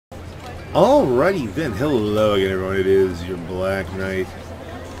Alrighty then, hello again everyone, it is your Black Knight.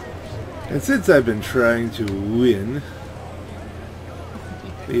 And since I've been trying to win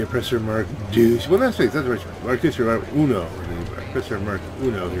the Oppressor Mark II, well that's right, that's right, Oppressor Mark Uno, the Oppressor Mark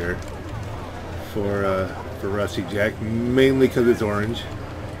Uno here for Rusty Jack, mainly because it's orange.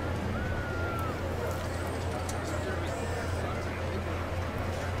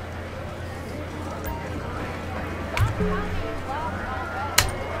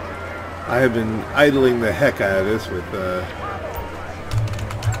 I have been idling the heck out of this with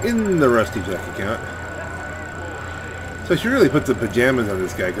in the Rusty Jack account. So I should really put some pajamas on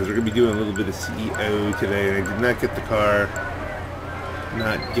this guy because we're going to be doing a little bit of CEO today, and I did not get the car.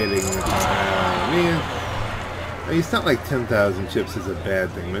 Not getting the car. Man, I mean, it's not like 10,000 chips is a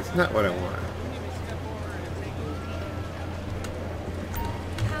bad thing, but it's not what I want.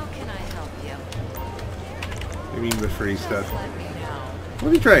 How can I help you? I mean the free stuff.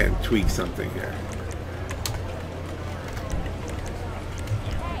 Let me try and tweak something here.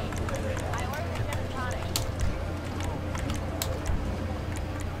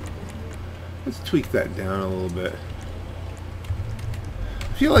 Let's tweak that down a little bit.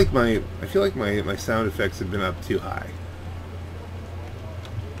 I feel like my sound effects have been up too high.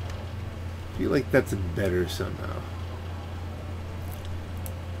 I feel like that's better somehow.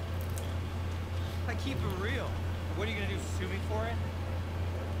 I keep it real. What are you gonna do? Sue me for it?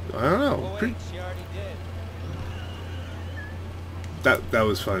 I don't know. Oh wait, she already did. That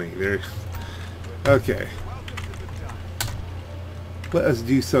was funny. There. Okay. Let us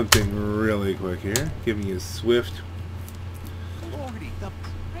do something really quick here. Give me a swift. Lordy, the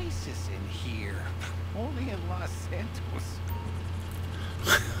prices in here. Only in Los Santos.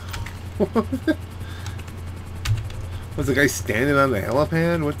 Was the guy standing on the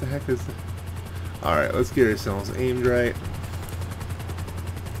helipad? What the heck is that? Alright, let's get ourselves aimed right.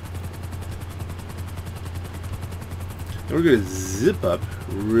 And we're going to zip up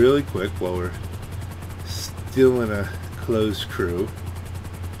really quick while we're still in a closed crew.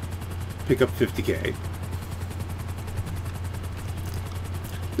 Pick up 50K.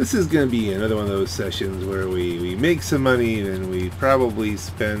 This is going to be another one of those sessions where we make some money and we probably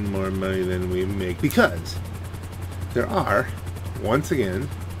spend more money than we make, because there are, once again,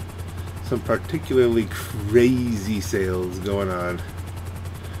 some particularly crazy sales going on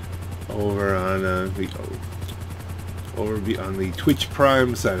over on on the Twitch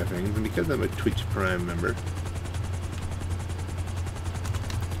Prime side of things. And because I'm a Twitch Prime member,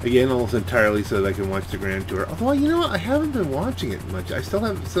 again, almost entirely so that I can watch the Grand Tour. Although, you know what, I haven't been watching it much. I still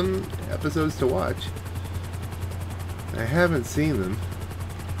have some episodes to watch. I haven't seen them.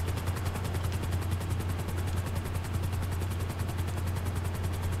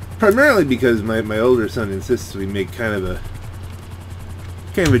 Primarily because my older son insists we make kind of a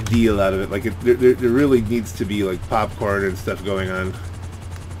deal out of it. Like there really needs to be like popcorn and stuff going on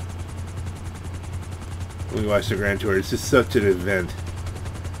when we watch the Grand Tour. It's just such an event.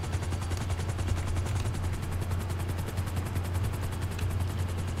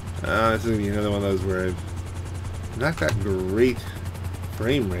 This is gonna be another one of those where I've not got great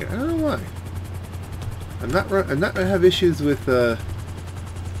frame rate. I don't know why. I'm not gonna have issues with. I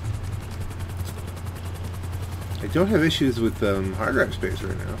don't have issues with hard drive space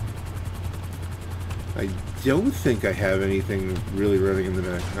right now. I don't think I have anything really running in the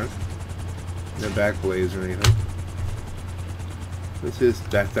background. No backblaze or anything.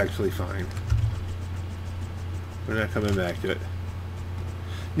 That's actually fine. We're not coming back to it.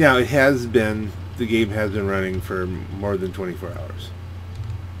 Now, the game has been running for more than 24 hours.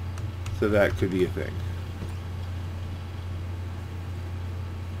 So that could be a thing.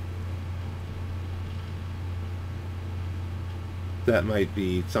 That might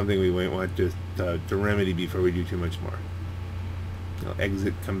be something we might want to remedy before we do too much more. I'll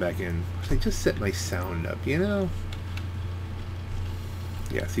exit, come back in. I just set my sound up, you know?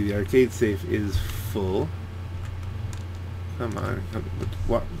 Yeah, see, the arcade safe is full. Come on.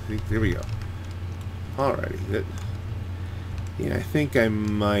 What? There we go. Alrighty. Good. Yeah, I think I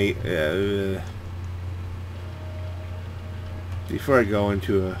might... before I go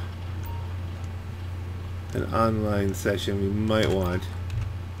into an online session, we might want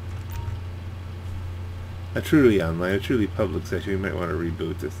a truly online, a truly public session. We might want to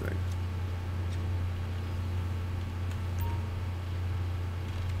reboot this thing.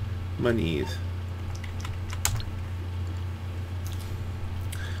 Monies.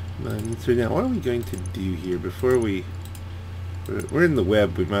 So now, what are we going to do here before we're in the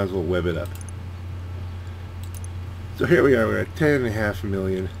web? We might as well web it up. So here we are. We're at 10.5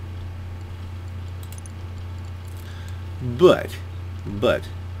 million. But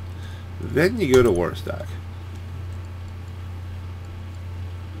Then you go to Warstock.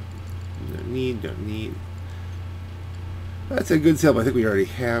 Don't need. That's a good sale, but I think we already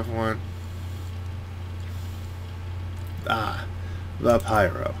have one. Ah, the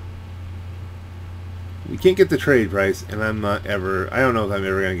Pyro. We can't get the trade price, and I'm not ever... I don't know if I'm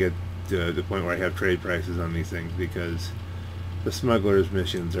ever going to get to the point where I have trade prices on these things, because the smuggler's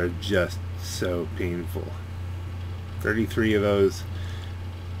missions are just so painful. 33 of those.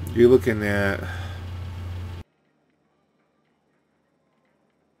 You're looking at...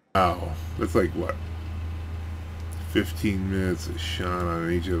 Wow. That's like, what? 15 minutes of shot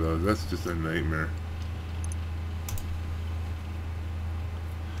on each of those. That's just a nightmare.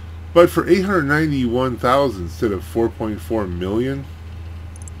 But for 891,000 instead of 4.4 million,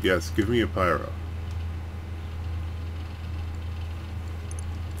 yes, give me a Pyro.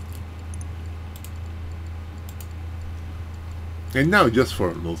 And now just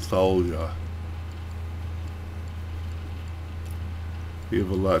for nostalgia. We have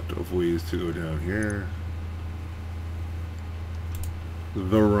a lot of ways to go down here.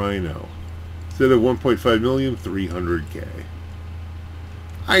 The Rhino. Instead of 1.5 million, 300K.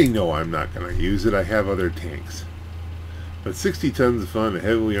 I know I'm not going to use it. I have other tanks. But 60 tons of fun, a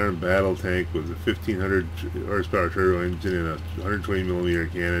heavily armed battle tank with a 1500 horsepower turbo engine and a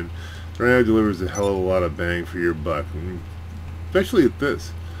 120mm cannon. The Rhino delivers a hell of a lot of bang for your buck. Especially at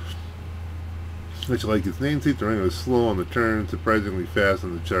this. Much like its namesake, the Rhino is slow on the turn, surprisingly fast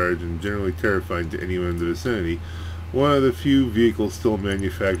on the charge, and generally terrifying to anyone in the vicinity. One of the few vehicles still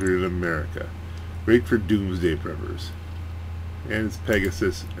manufactured in America. Great for doomsday preppers. And it's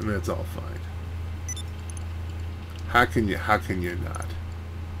Pegasus, and that's all fine. How can you not?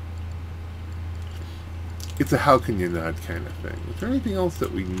 It's a how can you not kind of thing. Is there anything else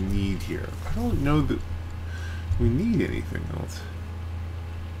that we need here? I don't know that we need anything else.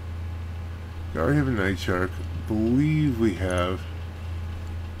 We already have a Night Shark. I believe we have.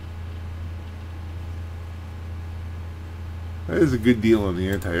 That is a good deal on the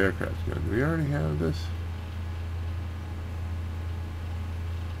anti-aircraft gun. Do we already have this?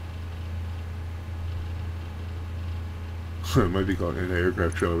 It might be called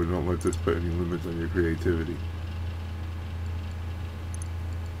anti-aircraft trailer, but don't let this put any limits on your creativity.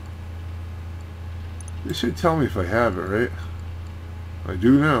 This should tell me if I have it, right? I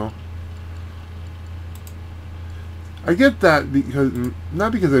do now. I get that because,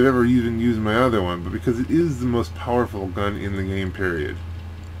 not because I've ever even used my other one, but because it is the most powerful gun in the game, period.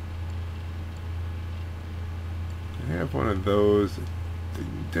 I have one of those. I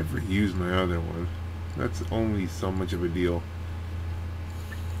never use my other one. That's only so much of a deal.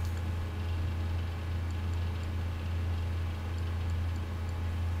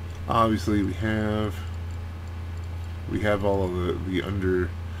 Obviously, we have all of the under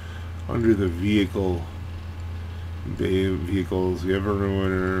the vehicle vehicles. We have a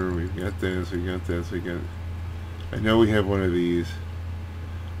Ruiner. We've got this. We got this. We got. I know we have one of these.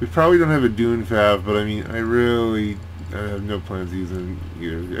 We probably don't have a Dune Fab, but I mean, I have no plans using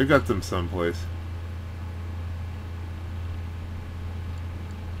either. I got them someplace.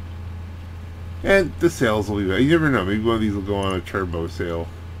 And the sales will be bad. You never know. Maybe one of these will go on a turbo sale.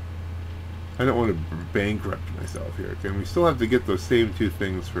 I don't want to bankrupt myself here. Okay? And we still have to get those same two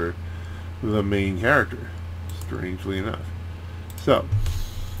things for the main character, strangely enough. So,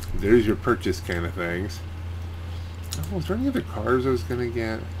 there's your purchase kind of things. Oh, is there any other cars I was going to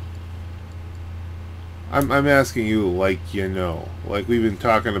get? I'm asking you like you know. Like we've been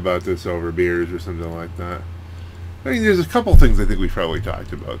talking about this over beers or something like that. I mean, there's a couple things I think we probably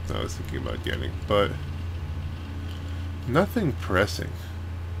talked about that I was thinking about getting, but nothing pressing.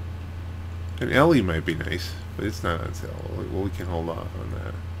 An Ellie might be nice, but it's not on sale. Well, we can hold off on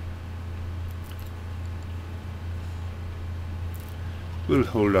that. We'll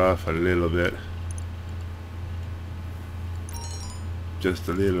hold off a little bit. Just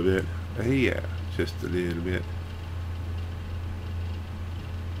a little bit. Yeah, just a little bit.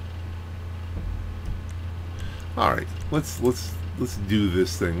 Alright, let's do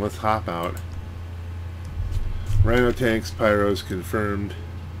this thing. Let's hop out. Rhino tanks, Pyros confirmed.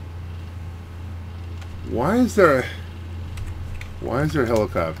 Why is there a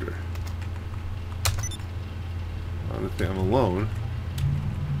helicopter? Honestly, I'm alone.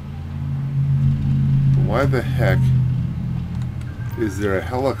 Why the heck is there a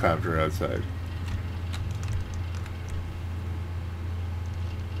helicopter outside?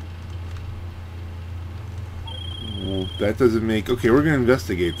 Well, that doesn't make... Okay, we're going to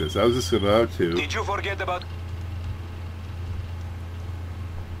investigate this. I was just about to... Did you forget about...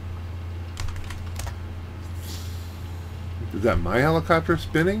 Is that my helicopter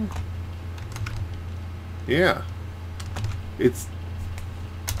spinning? Yeah. It's...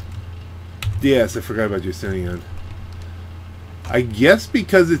 Yes, I forgot about Justinian. I guess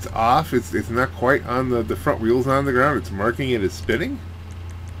because it's off, it's not quite on the front wheels on the ground, it's marking it as spinning?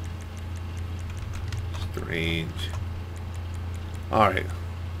 Strange. Alright.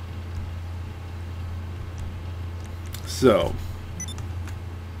 So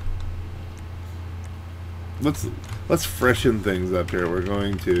let's freshen things up here. We're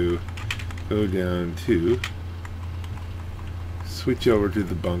going to go down to switch over to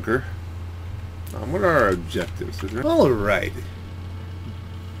the bunker. What are our objectives? Alright.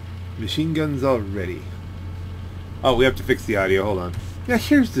 Machine guns already. Oh, we have to fix the audio. Hold on. Yeah,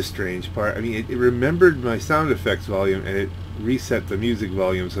 here's the strange part. I mean, it remembered my sound effects volume and it reset the music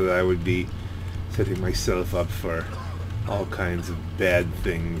volume so that I would be setting myself up for all kinds of bad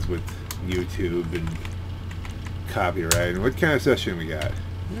things with YouTube and copyright. And what kind of session we got?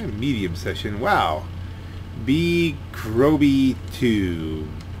 Yeah, medium session. Wow. B. Kroby 2.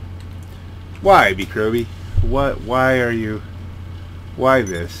 Why, B. Kroby? What? Why are you? Why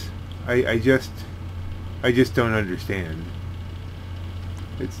this? I just don't understand.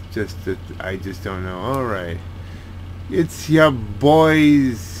 It's just that I just don't know. All right. It's your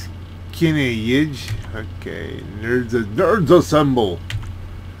boys, Kinney Yidge. Okay, nerds assemble.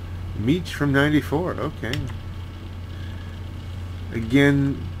 Meech from '94. Okay.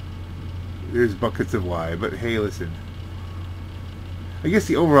 Again, there's buckets of why, but hey, listen. I guess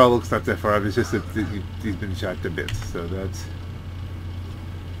the overall looks not that far off. It's just that he's been shot to bits, so that's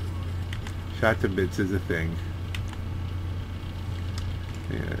shot to bits is a thing.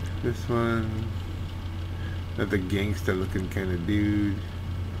 Yeah, this one. Another gangster looking kind of dude.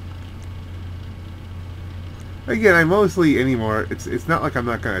 Again, I mostly anymore. It's not like I'm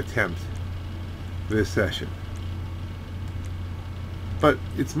not going to attempt this session, but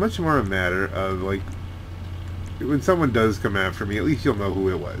it's much more a matter of like when someone does come after me, at least you'll know who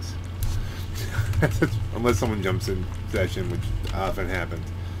it was. Unless someone jumps in session, which often happens.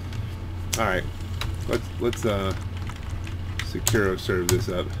 All right, let's secure serve this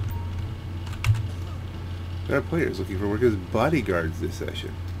up. There are players looking for work as bodyguards this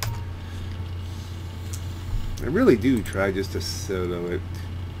session. I really do try just to solo it,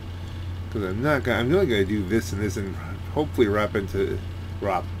 because I'm really going to do this and this, and hopefully wrap it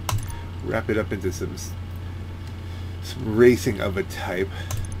up into some racing of a type.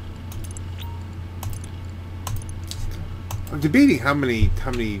 I'm debating how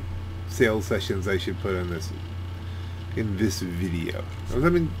many sales sessions I should put on this in this video. I've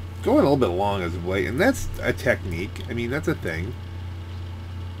been going a little bit long as of late, and that's a technique. I mean, that's a thing.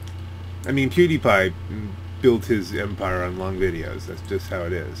 I mean, PewDiePie built his empire on long videos. That's just how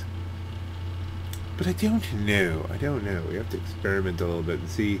it is. But I don't know. We have to experiment a little bit and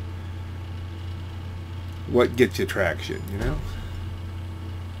see what gets you traction, you know?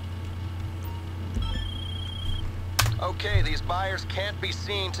 Okay, these buyers can't be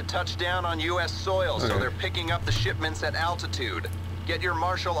seen to touch down on U.S. soil, so they're picking up the shipments at altitude. Get your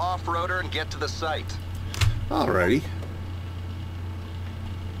Marshall off-roader and get to the site. Alrighty.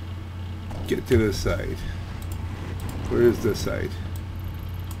 Get to the site. Where is the site?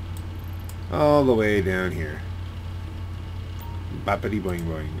 All the way down here. Boppity boing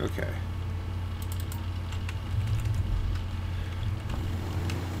boing. Okay.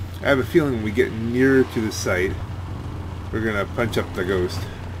 I have a feeling when we get nearer to the site, we're gonna punch up the ghost.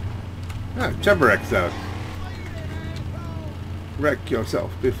 Ah, Chubba out. Wreck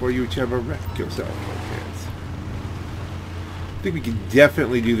yourself before you Chubba wreck yourself. Okay. I think we can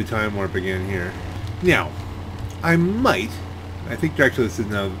definitely do the time warp again here. Now, I think actually this is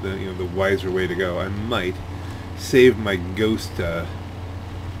now the wiser way to go. I might save my ghost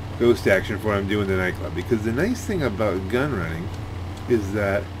action for what I'm doing the nightclub, because the nice thing about gun running is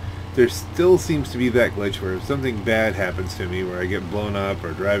that there still seems to be that glitch where if something bad happens to me, where I get blown up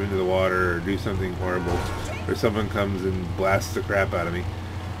or drive into the water or do something horrible, or someone comes and blasts the crap out of me,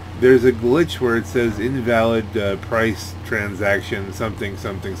 there's a glitch where it says invalid price transaction something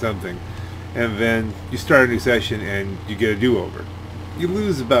something something, and then you start a new session and you get a do-over. You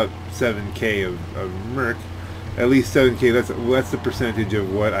lose about 7k of merc, at least 7k. That's the percentage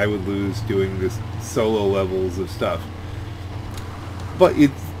of what I would lose doing this solo levels of stuff. But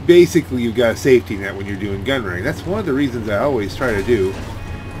it's basically, you've got a safety net when you're doing gun running. That's one of the reasons I always try to do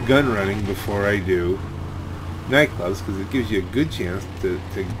gun running before I do nightclubs, because it gives you a good chance to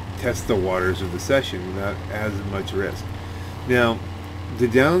test the waters of the session without as much risk. Now, the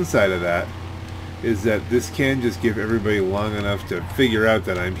downside of that is that this can just give everybody long enough to figure out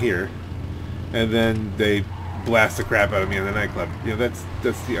that I'm here, and then they blast the crap out of me in the nightclub.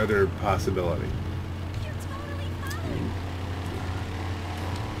 That's the other possibility.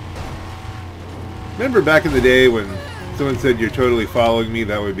 Remember back in the day when someone said you're totally following me?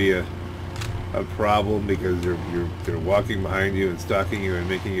 That would be a problem because they're walking behind you and stalking you and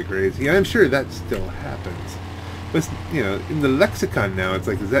making you crazy. And I'm sure that still happens. But you know, in the lexicon now, it's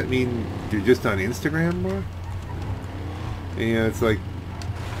like, does that mean you're just on Instagram more? And, you know, it's like,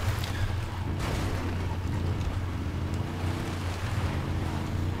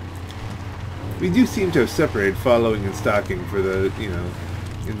 we do seem to have separated following and stalking for the, you know,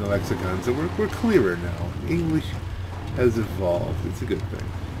 in the lexicon, so we're clearer now. English has evolved. It's a good thing.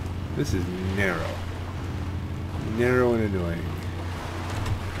 This is narrow. Narrow and annoying.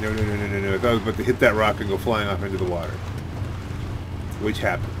 No. I thought I was about to hit that rock and go flying off into the water. Which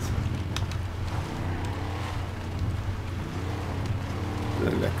happens.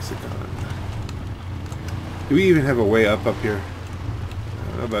 The lexicon. Do we even have a way up here? I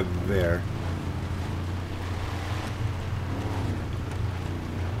don't know about there.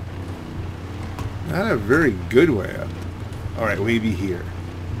 Not a very good way up. Alright, maybe here.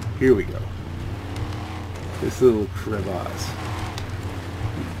 Here we go. This little crevasse.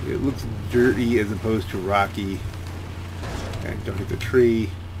 It looks dirty as opposed to rocky. And don't hit the tree.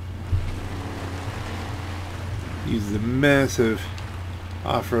 Use the massive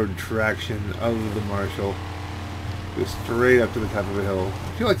off-road traction of the Marshall. Go straight up to the top of the hill.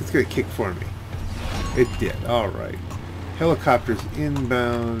 I feel like it's going to kick for me. It did. Alright. Helicopters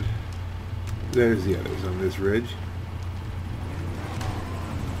inbound. There's the others on this ridge.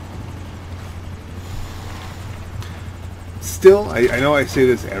 Still, I know I say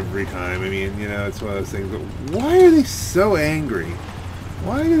this every time. I mean, you know, it's one of those things. But why are they so angry?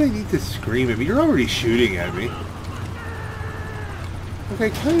 Why do they need to scream at me? You're already shooting at me. Like, I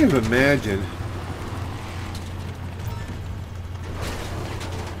kind of imagine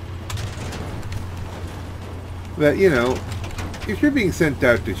that, you know, if you're being sent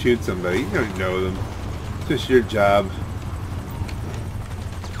out to shoot somebody, you don't know them. It's just your job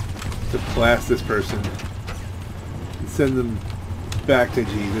to blast this person and send them back to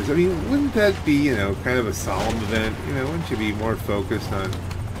Jesus. I mean, wouldn't that be, you know, kind of a solemn event? You know, wouldn't you be more focused on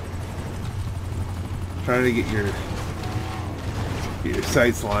trying to get your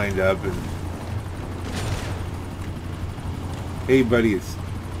sights lined up and, hey buddy, it's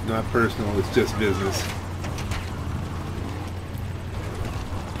not personal, it's just business.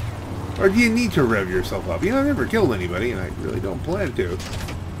 Or do you need to rev yourself up? You know, I've never killed anybody, and I really don't plan to.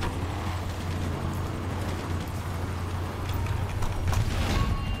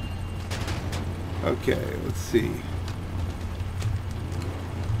 Okay, let's see.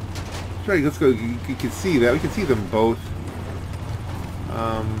 Right, let's go. You can see that. We can see them both.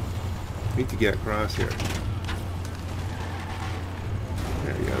 Need to get across here.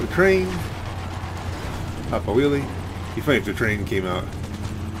 There we go. Train. Pop a wheelie. It'd be funny if the train came out.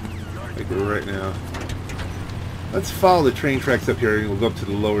 Like right now. Let's follow the train tracks up here and we'll go up to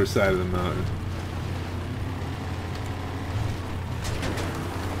the lower side of the mountain.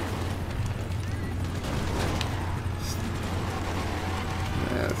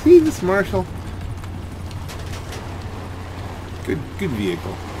 See this Marshall? Good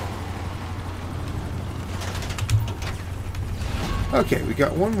vehicle. Okay, we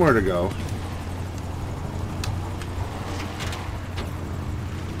got one more to go.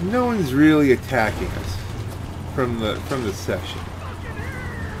 No one's really attacking us from the session.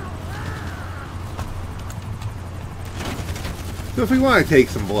 So if we want to take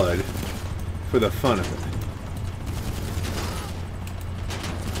some blood for the fun of it.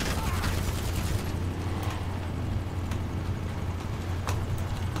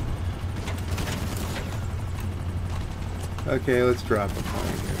 Okay, let's drop a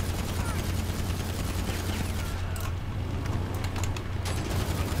point here.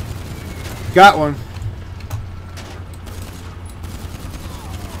 Got one.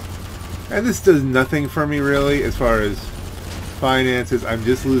 And this does nothing for me really as far as finances. I'm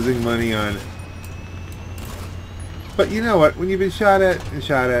just losing money on. But you know what? When you've been shot at and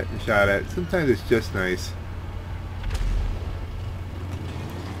shot at and shot at, sometimes it's just nice.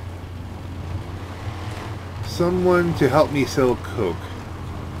 Someone to help me sell coke.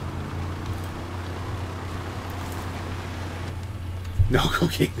 No,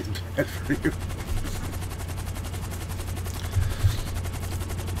 cocaine is bad for you.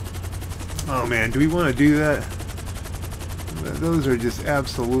 Oh man, do we want to do that? Those are just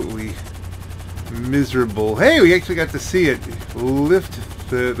absolutely miserable. Hey, we actually got to see it lift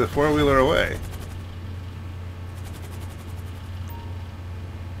the four-wheeler away.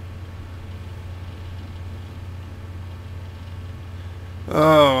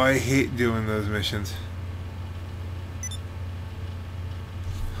 Oh, I hate doing those missions.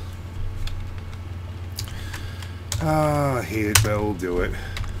 Oh, I hate it, but we'll do it.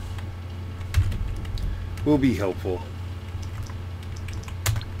 We'll be helpful.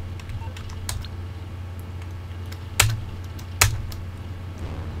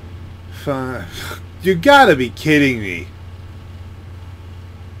 Fine. You gotta be kidding me.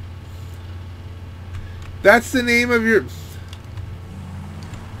 That's the name of your...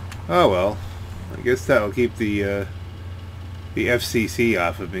 Oh well. I guess that'll keep the FCC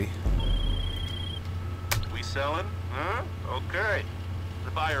off of me. We selling? Huh? Okay.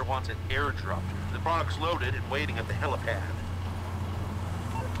 The buyer wants an airdrop. The product's loaded and waiting at the helipad.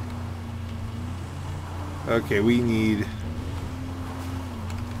 Okay, we need...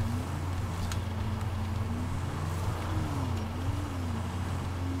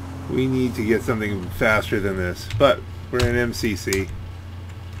 We need to get something faster than this. But we're in MCC.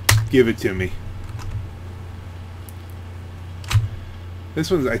 Give it to me. This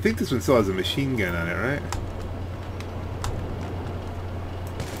one's... I think this one still has a machine gun on it, right?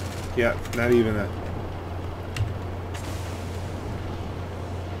 Yeah, not even a...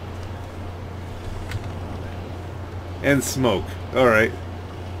 And smoke. Alright.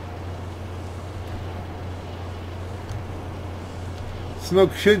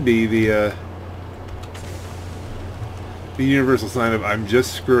 Smoke should be the universal sign of I'm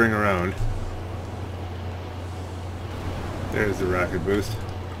just screwing around. There's the rocket boost.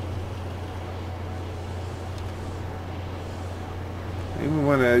 Anyone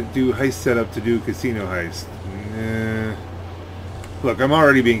want to do heist setup to do casino heist? Nah. Look, I'm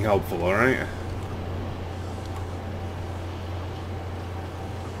already being helpful, alright?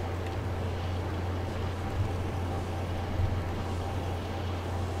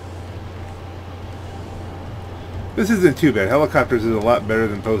 This isn't too bad. Helicopters is a lot better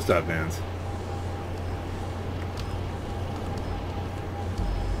than post-op vans.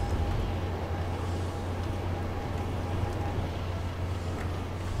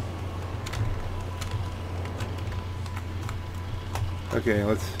 Okay,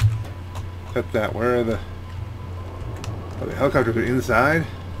 let's cut that. Where are the... Oh, the helicopters are inside?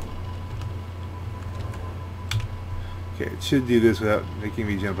 Okay, it should do this without making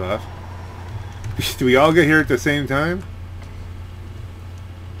me jump off. Do we all get here at the same time?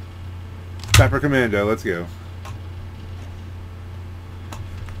 Chopper Commando, let's go.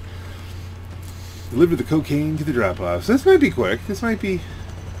 Deliver the cocaine to the drop-off. So this might be quick. This might be...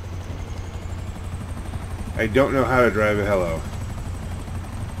 I don't know how to drive a helo.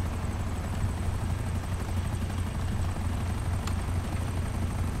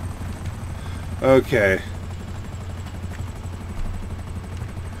 Okay.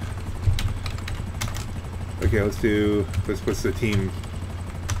 Okay, let's do... What's the team?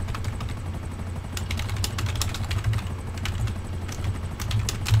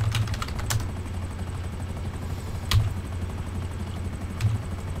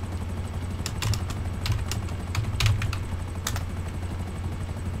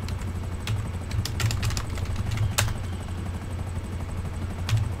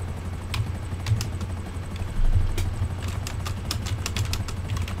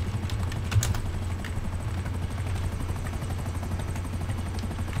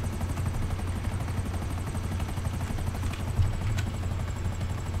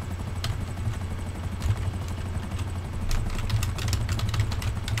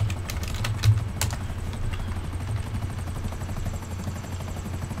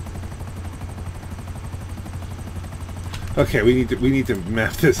 Okay, we need to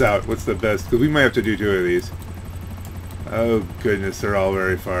map this out. What's the best? Because we might have to do 2 of these. Oh goodness, they're all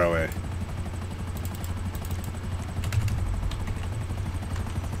very far away.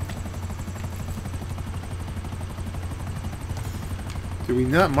 Did we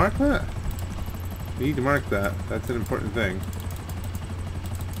not mark that? We need to mark that. That's an important thing.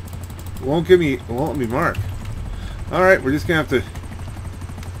 It won't let me mark. All right, we're just gonna have to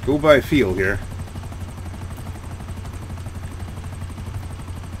go by feel here.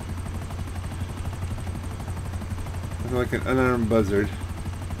 Like an unarmed buzzard.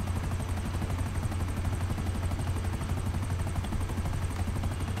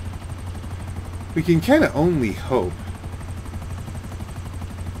 We can kind of only hope.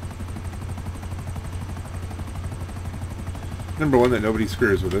 Number one, that nobody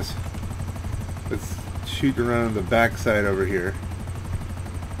screws with us. Let's shoot around the backside over here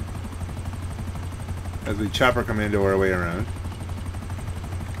as we chopper commando our way around.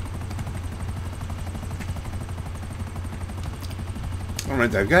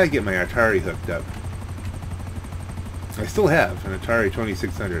 Alright, I've got to get my Atari hooked up. I still have an Atari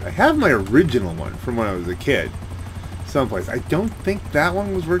 2600. I have my original one from when I was a kid. Someplace. I don't think that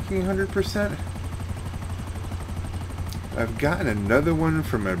one was working 100%. I've gotten another one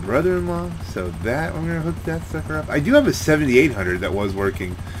from my brother-in-law, so that I'm gonna hook that sucker up. I do have a 7800 that was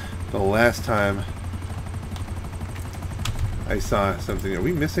working the last time I saw something. Are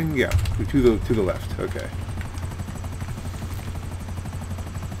we missing? Yeah, to the left. Okay.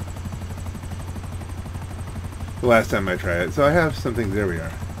 The last time I tried it, so I have some things. There we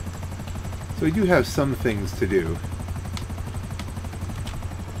are. So we do have some things to do.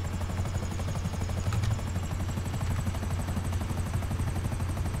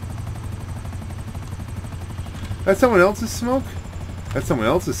 That's someone else's smoke? That's someone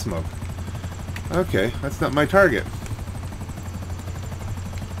else's smoke. Okay, that's not my target.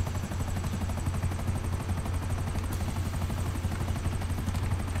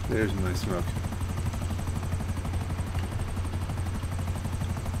 There's my smoke.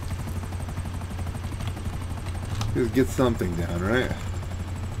 Just get something down, right?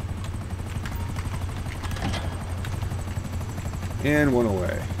 And one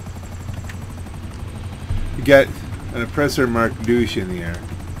away. You got an oppressor marked douche in the air.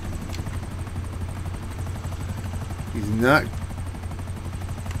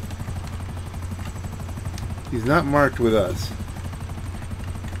 He's not marked with us.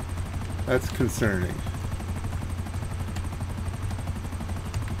 That's concerning.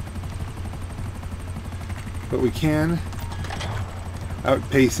 But we can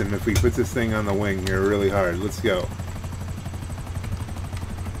outpace him if we put this thing on the wing here really hard. Let's go.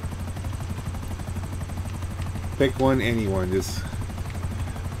 Pick one, anyone. Just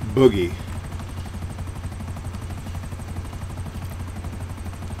boogie.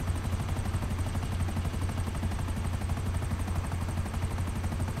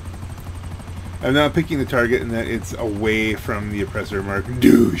 I'm now picking the target and that it's away from the oppressor mark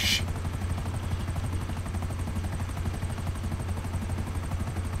douche.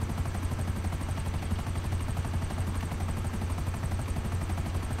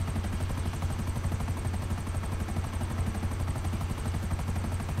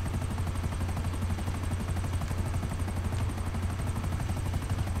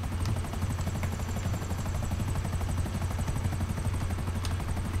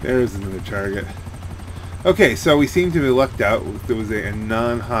 There's another target. Okay, so we seem to have lucked out. There was a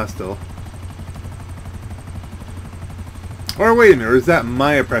non-hostile. Or wait a minute, or is that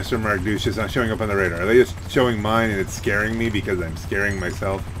my oppressor mark douche just not showing up on the radar? Are they just showing mine and it's scaring me because I'm scaring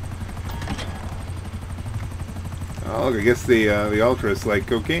myself? Oh, look, I guess the Ultra is like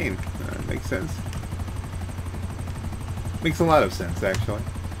cocaine. Makes sense. Makes a lot of sense, actually.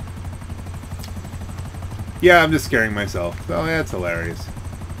 Yeah, I'm just scaring myself. Oh, that's hilarious.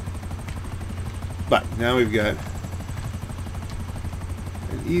 But now we've got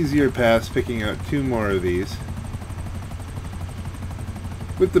an easier pass picking out two more of these.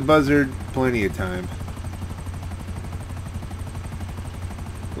 With the buzzard, plenty of time.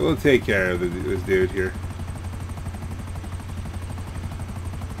 We'll take care of this dude here.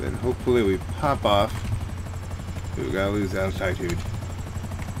 Then hopefully we pop off. We gotta lose altitude.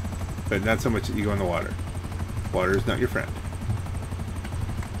 But not so much that you go in the water. Water is not your friend.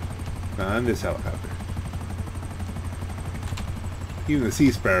 On this helicopter. Even the Sea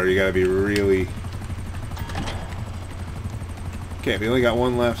Sparrow, you gotta be really... Okay, we only got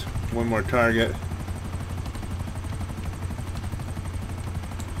one left. One more target.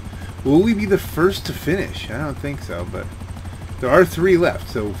 Will we be the first to finish? I don't think so, but there are 3 left,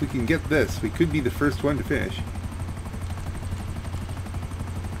 so if we can get this, we could be the first one to finish.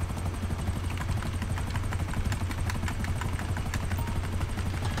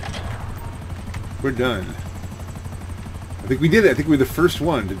 We're done. I think we did it. I think we're the first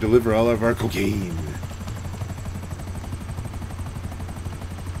one to deliver all of our cocaine.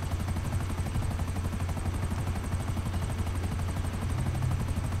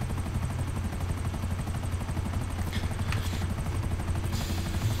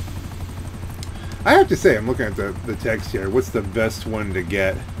 I have to say, I'm looking at the text here. What's the best one to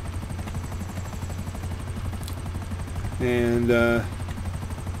get? And,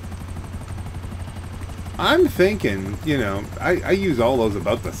 I'm thinking, you know, I use all those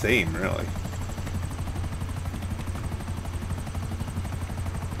about the same, really.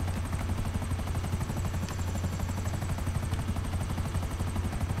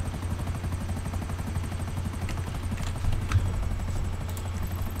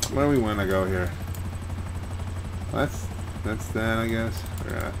 Where do we want to go here? That's that, I guess.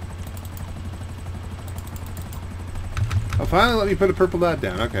 Oh, finally let me put a purple dot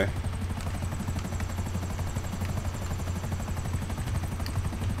down. Okay.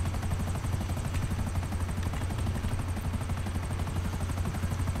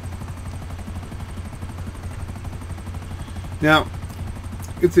 Now,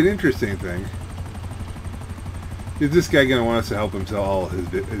 it's an interesting thing. Is this guy going to want us to help him sell all his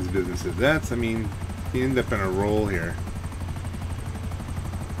businesses? That's, I mean, he ended up in a role here.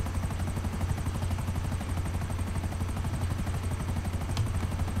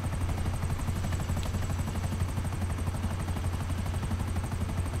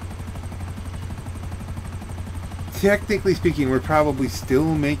 Technically speaking, we're probably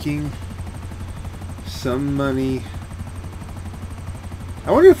still making some money. I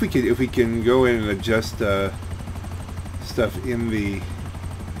wonder if we can go in and adjust stuff in the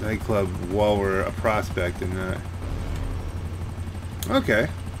nightclub while we're a prospect and not. Okay.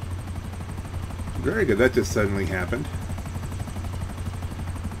 Very good. That just suddenly happened.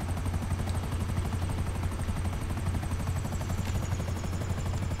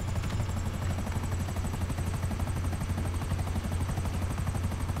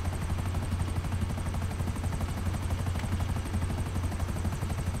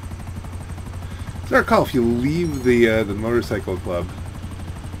 As I recall, if you leave the motorcycle club,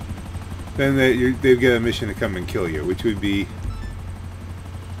 then they've got a mission to come and kill you, which would be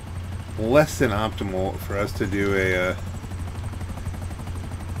less than optimal for us to do a.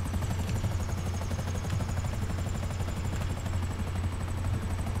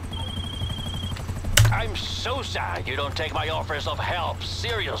 I'm so sad you don't take my offers of help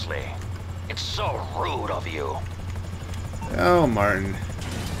seriously. It's so rude of you. Oh, Martin,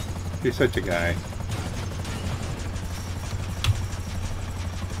 you're such a guy.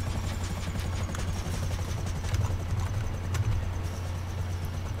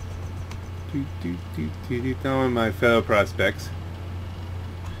 Knowing my fellow prospects.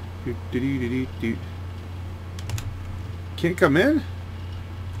 Can't come in?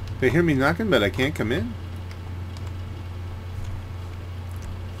 They hear me knocking, but I can't come in?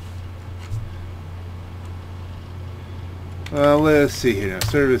 Well, let's see here now.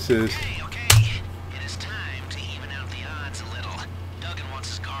 Services. Okay. It is time to even out the odds a little. Duggan wants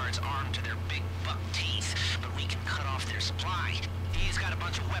his guards armed to their big buck teeth, but we can cut off their supply. He's got a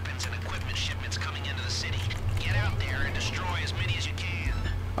bunch of weapons and equipment shipments coming into the city. Get out there and destroy as many as you can.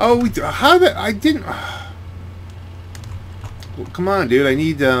 Oh, how that? I didn't. Well, come on, dude. I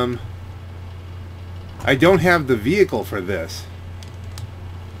need. I don't have the vehicle for this.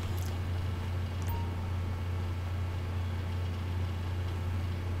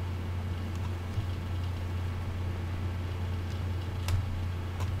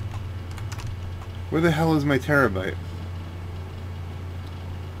 Where the hell is my terabyte?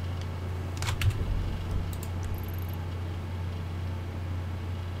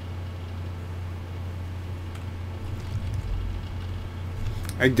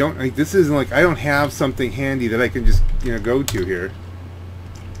 I don't like this isn't like I don't have something handy that I can just, you know, go to here.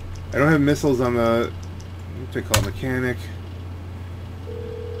 I don't have missiles on the what do they call it, mechanic.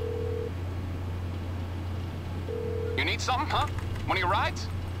 You need something, huh? One of your rides?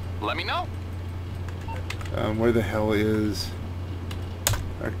 Let me know. Where the hell is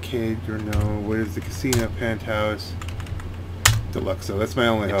arcade or no? Where's the casino, penthouse, deluxo? That's my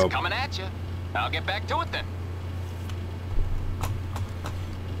only It's hope. coming at you. I'll get back to it then.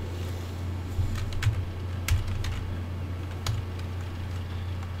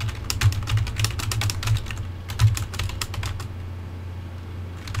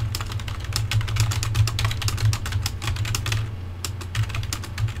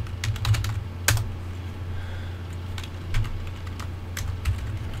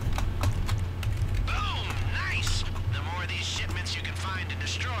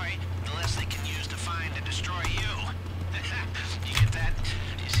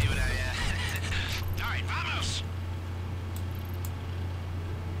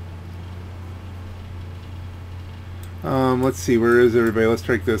 Let's see, where is everybody? Let's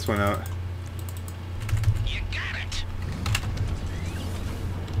check this one out. You got it.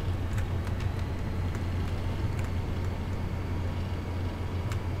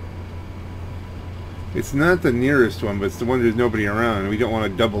 It's not the nearest one, but it's the one there's nobody around, and we don't want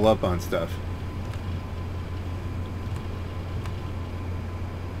to double up on stuff.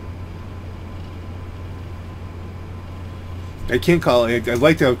 I can't call it. I'd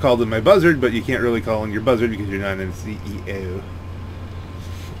like to have called it my buzzard, but you can't really call in your buzzard because you're not in CEO.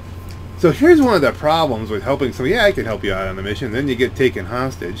 So here's one of the problems with helping somebody. Yeah, I can help you out on the mission. Then you get taken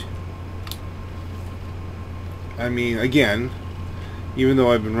hostage. I mean, again, even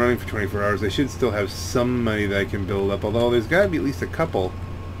though I've been running for 24 hours, I should still have some money that I can build up. Although there's got to be at least a couple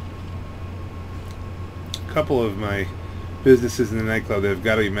of my businesses in the nightclub that have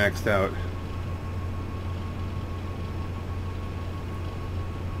got to be maxed out.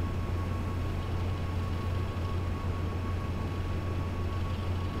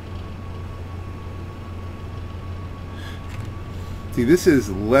 See, this is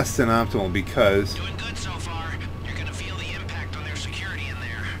less than optimal because Doing good so far. You're gonna feel the impact on their security in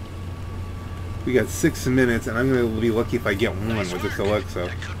there. we got 6 minutes, and I'm going to be lucky if I get one Nice with this work. Alexa. That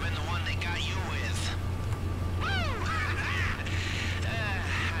could have been the one they got you with. Woo!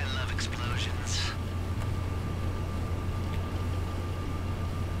 I love explosions.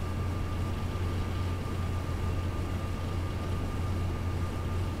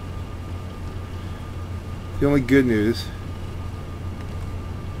 The only good news,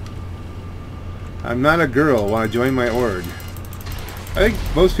 I'm not a girl. Want to join my org? I think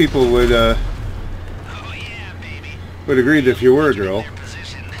most people would Oh yeah, baby. would agree that if you were a girl, Their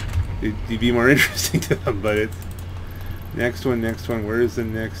position. you'd be more interesting to them. But it's next one. Where is the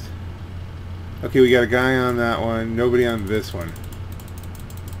next? Okay, we got a guy on that one. Nobody on this one.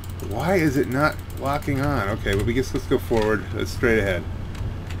 Why is it not locking on? Okay, but let's go forward. Let's straight ahead.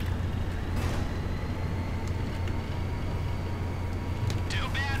 Too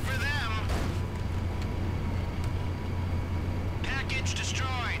bad for them. Package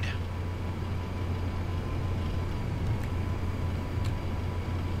destroyed.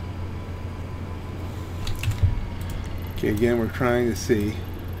 Okay, again, we're trying to see.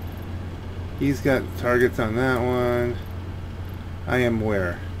 He's got targets on that one. I am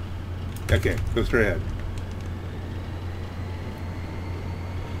where? Okay, go straight ahead.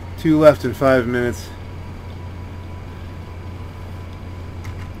 2 left in 5 minutes.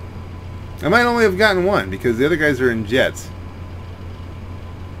 I might only have gotten one because the other guys are in jets.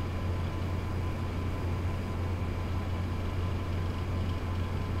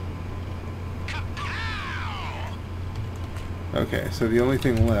 Kapow! Okay, so the only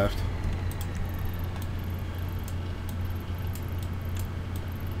thing left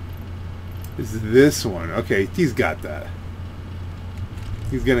is this one. Okay, he's got that.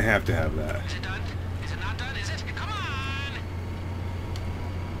 He's gonna have to have that. Is it done? Is it not done? Is it? Come on!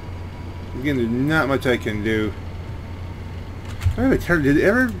 Again, there's not much I can do. I have a did it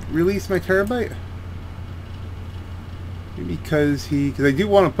ever release my terabyte? Maybe because I do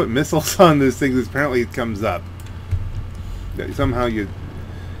want to put missiles on this thing. Because apparently it comes up. That somehow you.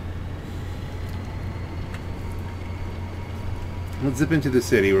 Let's zip into the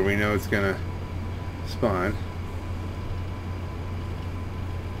city where we know it's gonna spawn.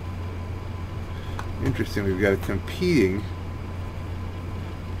 Interesting, we've got a competing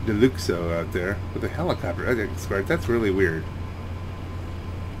Deluxo out there with a helicopter. That's really weird.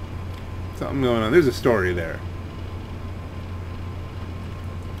 Something going on. There's a story there.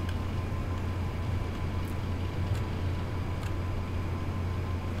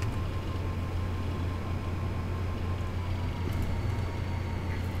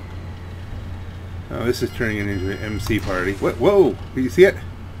 Oh, this is turning into an MC party. What? Whoa! Do you see it?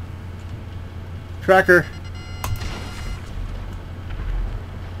 Tracker!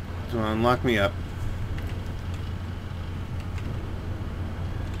 Come on, lock me up.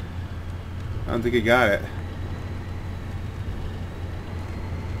 I don't think he got it.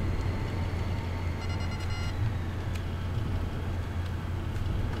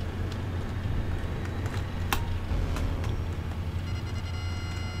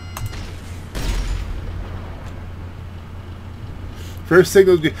 First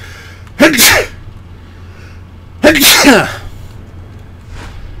signal is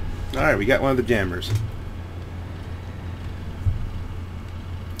alright, we got one of the jammers.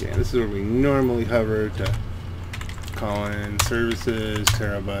 Yeah, this is where we normally hover to call in services,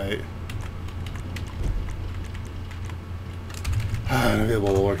 terabyte.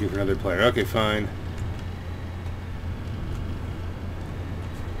 Unavailable, working for another player. Okay, fine.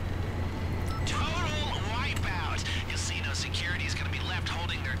 Total wipeout. You'll see no security is going to be left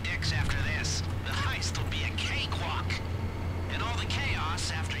holding their dicks after this. The heist will be a cakewalk. And all the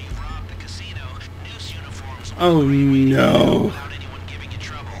chaos after you've robbed the casino, noose uniforms will Oh agree with you no. without anyone giving you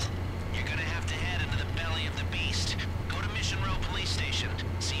trouble. You're going to have to head into the belly of the beast. Go to Mission Row Police Station.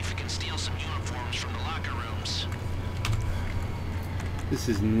 See if you can steal some uniforms from the locker rooms. This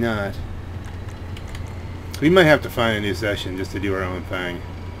is not. We might have to find a new session just to do our own thing.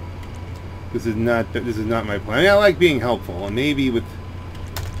 This is not my plan. I mean, I like being helpful, and maybe with.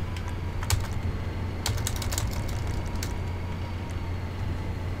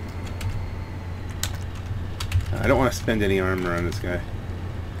 I don't want to spend any armor on this guy.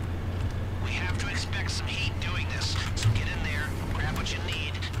 We have to expect some heat doing this, so get in there, grab what you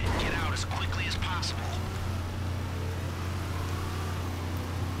need, and get out as quickly as possible.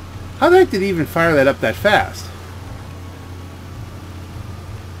 How the heck did he even fire that up that fast?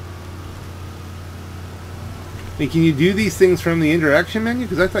 I mean, can you do these things from the interaction menu?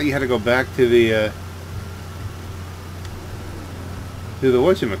 Because I thought you had to go back to the... to the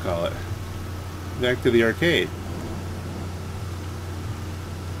whatchamacallit. Back to the arcade.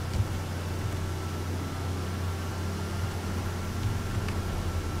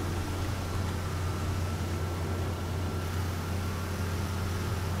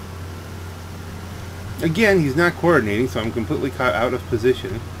 Again, he's not coordinating, so I'm completely caught out of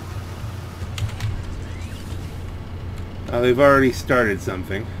position. They've already started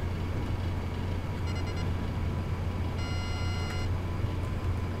something.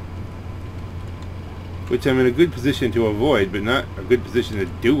 Which I'm in a good position to avoid, but not a good position to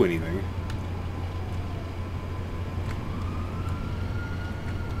do anything.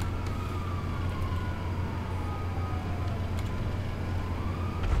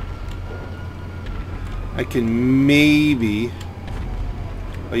 I can maybe...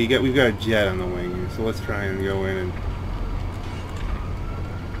 Oh, we've got a jet on the wing here, so let's try and go in and...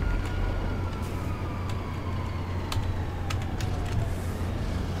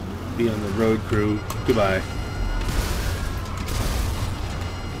 be on the road crew. Goodbye.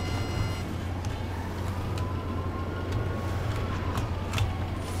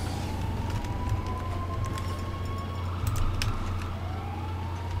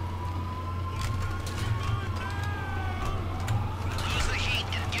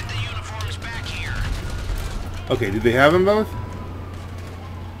 Okay, did they have them both?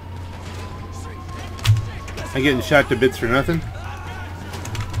 I'm getting shot to bits for nothing.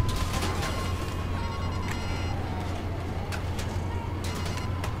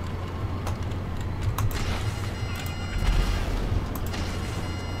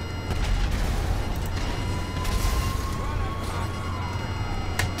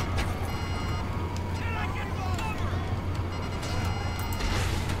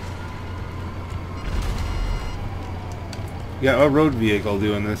 Got a road vehicle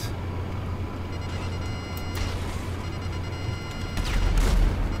doing this.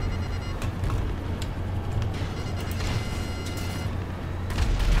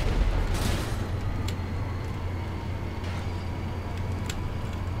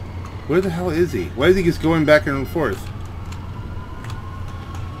 Where the hell is he? Why is he just going back and forth?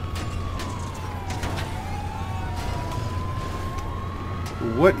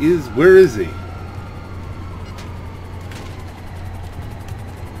 Where is he?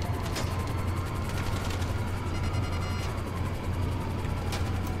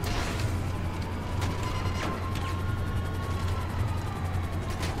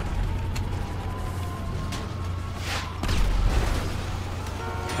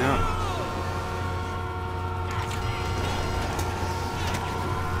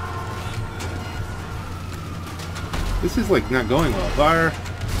 This is like not going well. Fire.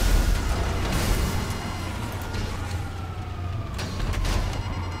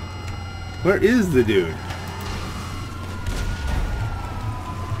 Where is the dude?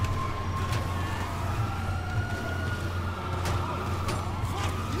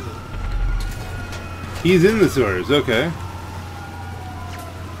 He's in the sewers, okay.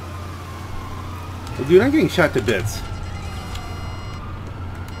 Well, dude, I'm getting shot to bits.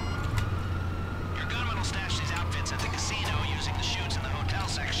 Your gunman will stash these outfits at the casino using the chutes in the hotel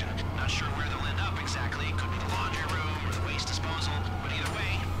section. Not sure where they'll end up exactly. Could be the laundry room or the waste disposal. But either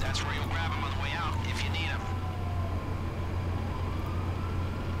way, that's where you'll grab them on the way out if you need them.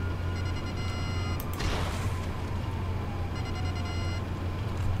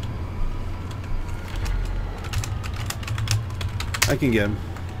 I can get him.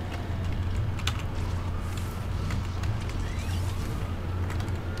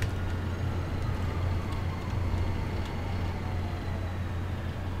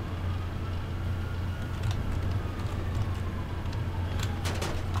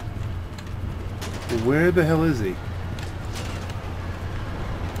 Where the hell is he?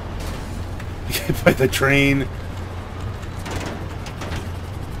 Hit by the train.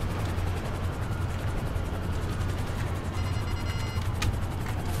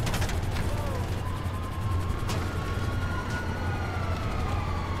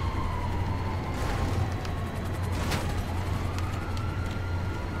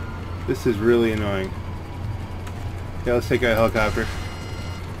 This is really annoying. Yeah, let's take a helicopter.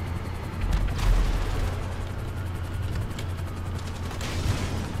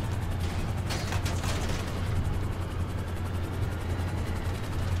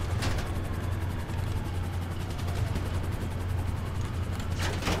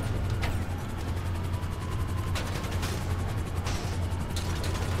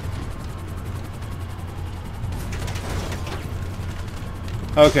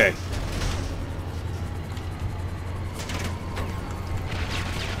 Okay.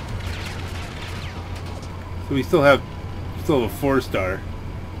 So we still have Still have a 4-star.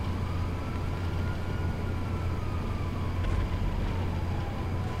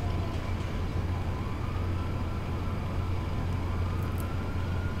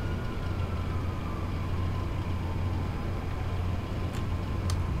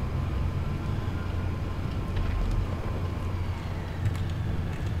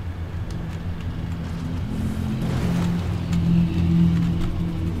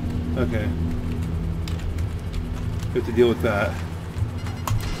 Okay. We have to deal with that.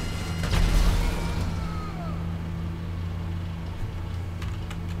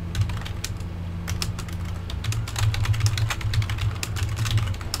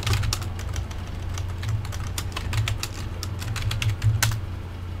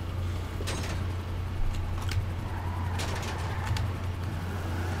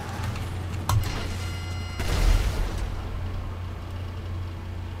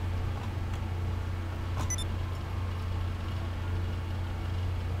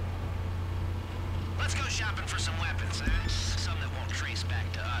 Let's go shopping for some weapons, huh? Some that won't trace back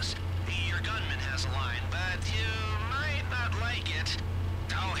to us. Your gunman has a line, but you might not like it.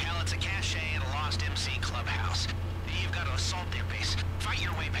 Oh, hell, it's a cache at a lost MC clubhouse. You've got to assault their base, fight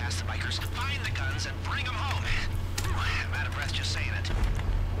your way past the bikers, find the guns, and bring them home. Whew, I'm out of breath just saying it.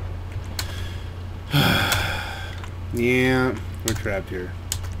 Yeah, we're trapped here.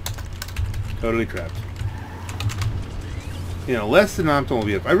 Totally trapped. You know, less than optimal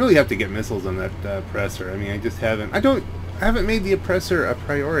vehicle. I really have to get missiles on that oppressor. I mean, I just haven't. I haven't made the oppressor a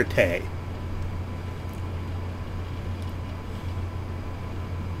priority.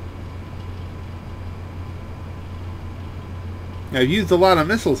 I've used a lot of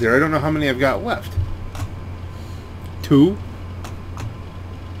missiles here. I don't know how many I've got left. 2.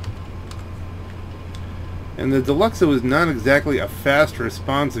 And the Deluxa was not exactly a fast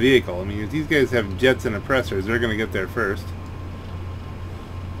response vehicle. I mean, if these guys have jets and oppressors, they're going to get there first.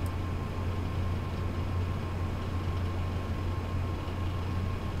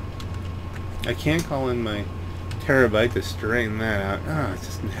 I can't call in my terabyte to straighten that out. Oh, it's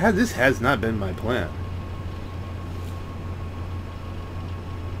just, this has not been my plan.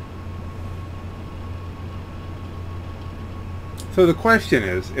 So the question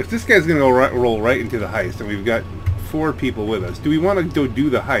is, if this guy's going to go roll right into the heist, and we've got 4 people with us, do we want to go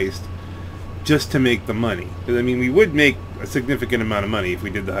do the heist just to make the money? Because, I mean, we would make a significant amount of money if we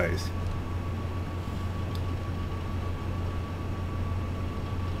did the heist.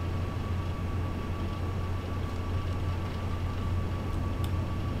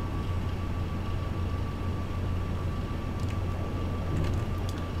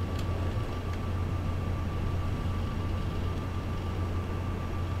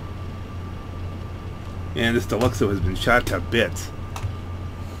 And this Deluxo has been shot to bits.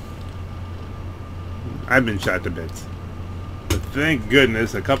 I've been shot to bits. But thank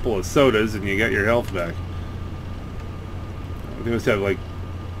goodness, a couple of sodas and you got your health back. They must have like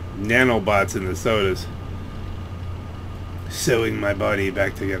nanobots in the sodas, sewing my body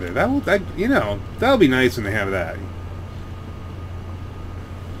back together. You know, that'll be nice when they have that.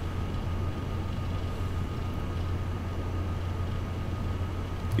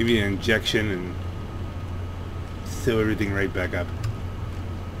 Give you an injection and sew everything right back up.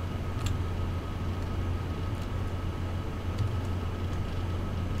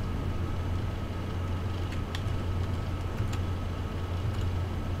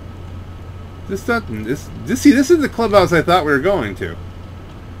 This is the clubhouse I thought we were going to.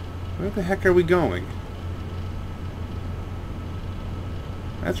 Where the heck are we going?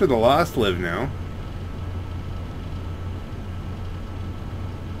 That's where the Lost live now.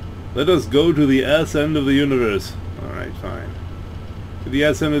 Let us go to the ass end of the universe. Alright, fine. To the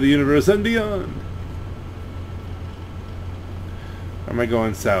ass end of the universe and beyond. Or am I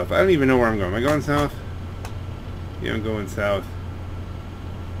going south? I don't even know where I'm going. Am I going south? Yeah, I'm going south.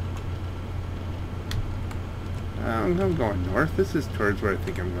 I'm going north. This is towards where I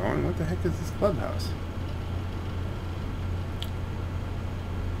think I'm going. What the heck is this clubhouse?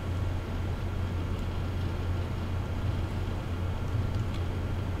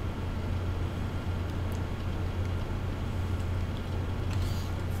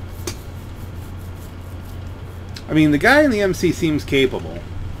 I mean, the guy in the MC seems capable,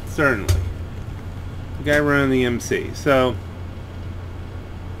 certainly. The guy running the MC, so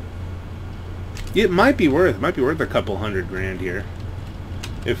it might be worth a couple $100 here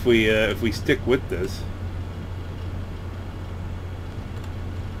if we stick with this.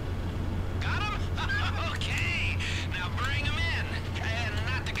 Got him? Okay. Now bring him in. And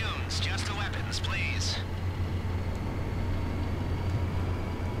not the goons, just the weapons, please.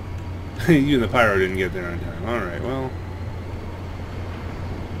 Even the pyro didn't get there on time. Alright, well,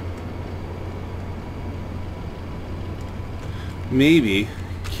 maybe,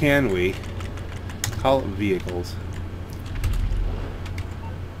 can we call it vehicles?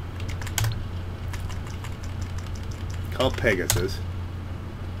 Call it Pegasus.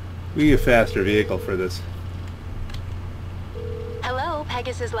 We need a faster vehicle for this. Hello,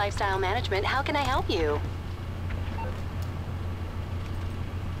 Pegasus Lifestyle Management. How can I help you?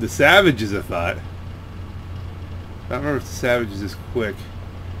 The Savage is a thought. I don't remember if the Savage is this quick.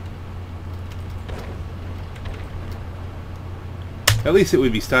 At least it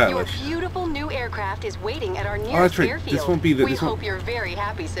would be stylish. Your beautiful new aircraft is waiting at our nearest right. airfield. This won't be the. We hope you're very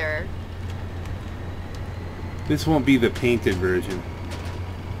happy, sir. This won't be the painted version.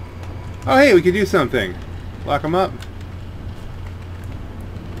 Oh, hey, we could do something. Lock them up.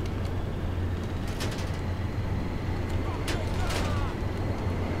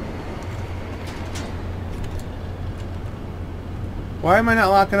 Why am I not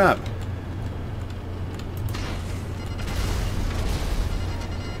locking up?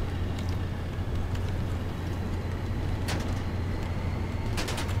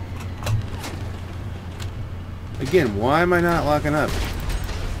 Again, why am I not locking up?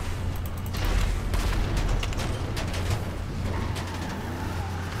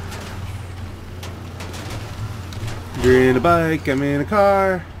 You're in a bike, I'm in a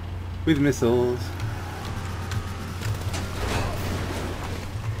car with missiles.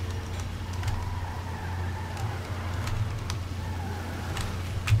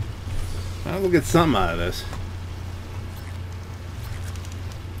 I'll get something out of this.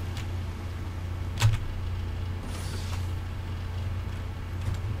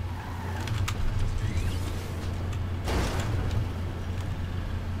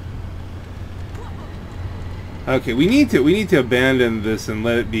 Okay, we need to abandon this and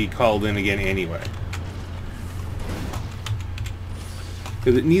let it be called in again anyway.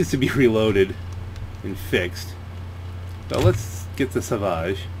 Because it needs to be reloaded and fixed. So let's get the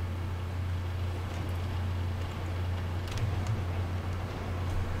Savage.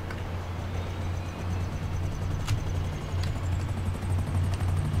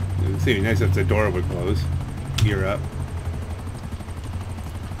 It'd be nice if the door would close. Gear up.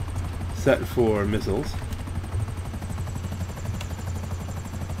 Set for missiles.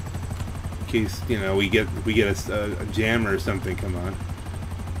 In case, you know, we get a jammer or something come on.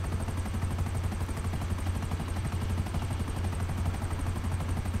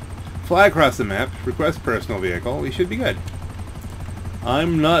 Fly across the map. Request personal vehicle. We should be good.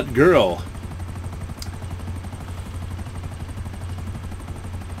 I'm not girl.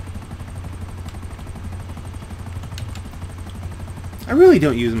 I really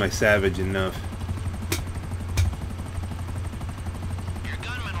don't use my Savage enough. Your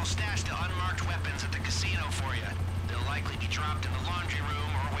gunman will stash the unmarked weapons at the casino for you. They'll likely be dropped in the laundry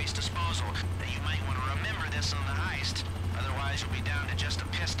room or waste disposal. Now you might want to remember this on the heist. Otherwise you'll be down to just a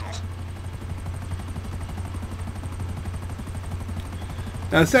pistol.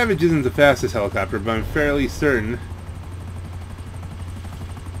 Now, the Savage isn't the fastest helicopter, but I'm fairly certain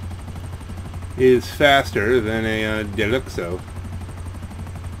it is faster than a Deluxo.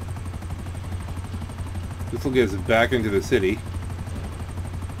 This will get us back into the city.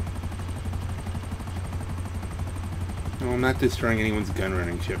 No, I'm not destroying anyone's gun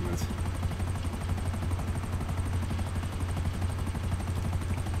running shipments.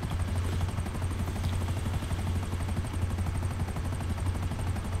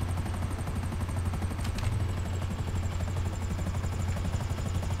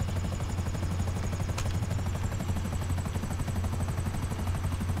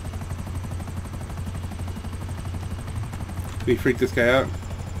 We freak this guy out.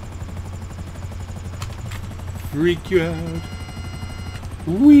 Freak you out.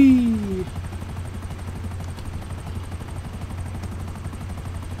 Whee!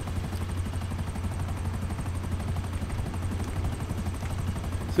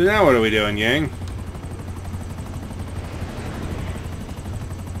 So now what are we doing, Yang?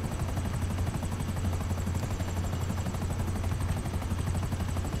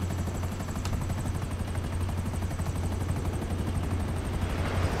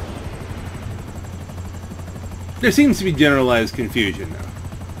 There seems to be generalized confusion now.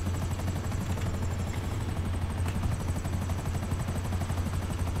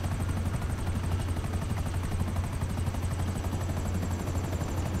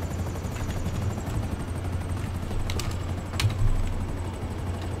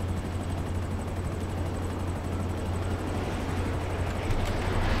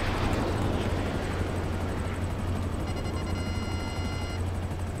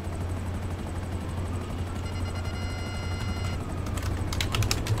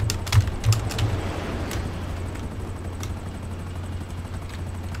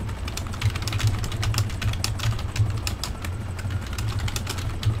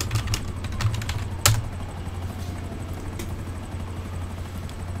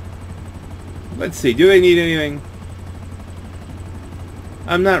 Let's see, do they need anything?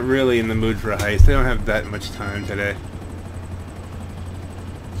 I'm not really in the mood for a heist. I don't have that much time today.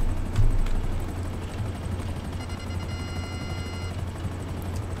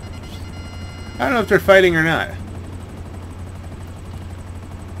 I don't know if they're fighting or not.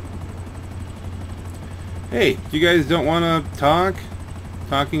 Hey, you guys don't want to talk?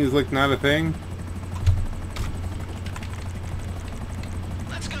 Talking is like not a thing?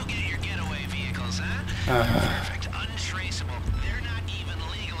 Let's go get your getaway vehicles, huh? Perfect. Untraceable. They're not even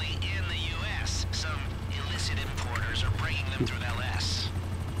legally in the U.S. Some illicit importers are bringing them through LS.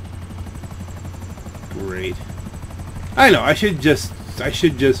 Great. I know, I should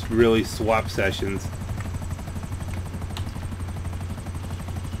just really swap sessions.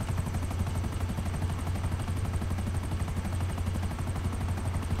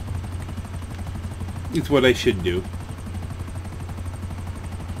 It's what I should do.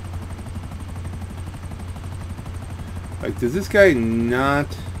 Like, does this guy not...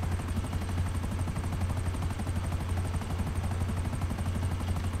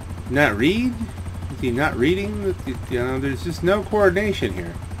 not read? Is he not reading? You know, there's just no coordination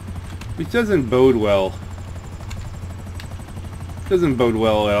here. Which doesn't bode well. Doesn't bode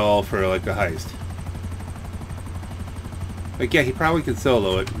well at all for, like, a heist. Like, yeah, he probably could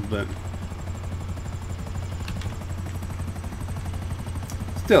solo it, but...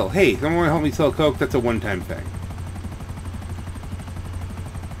 still, hey, someone want to help me sell coke? That's a one-time thing.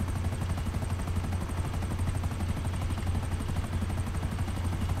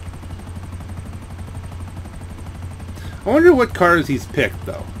 I wonder what cars he's picked,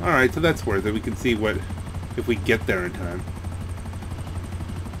 though. Alright, so that's worth it. We can see what... if we get there in time.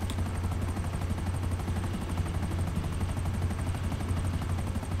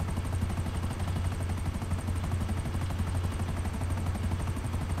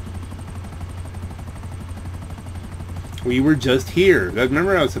 We were just here.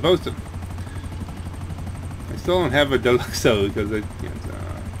 Remember, I was supposed to... I still don't have a Deluxo because I...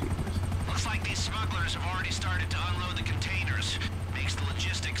 Looks like these smugglers have already started to unload the containers. Makes the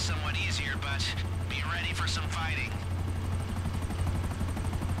logistics somewhat easier, but be ready for some fighting.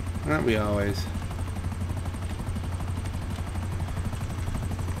 Aren't we always?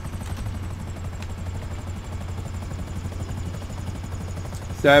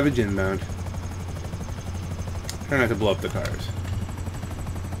 Savage inbound. Try not to blow up the cars.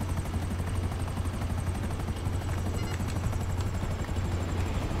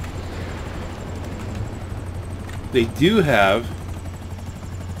 They do have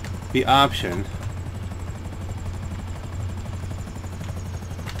the option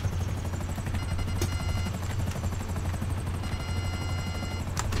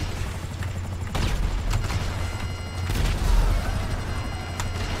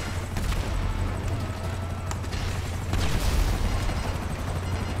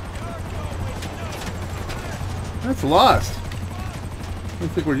that's lost.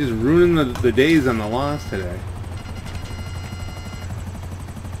 Looks like we're just ruining the days on the lost today.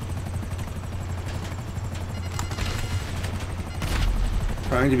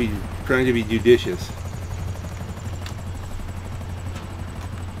 Trying to be judicious.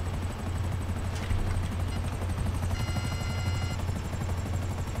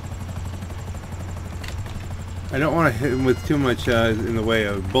 I don't want to hit him with too much in the way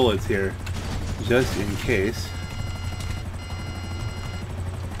of bullets here, just in case.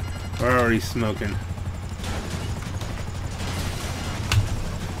 We're already smoking.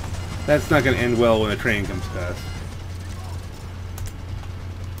 That's not going to end well when a train comes past.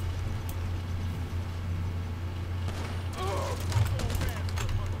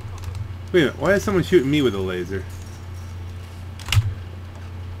 Wait a minute, why is someone shooting me with a laser?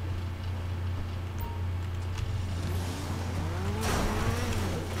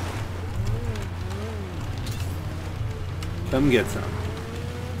 Come get some.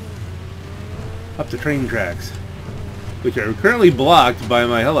 Up the train tracks, which are currently blocked by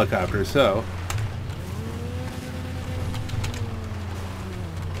my helicopter, so...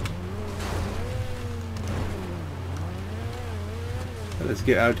 let's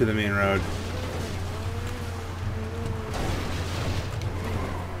get out to the main road.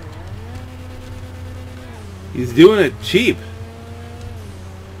 He's doing it cheap.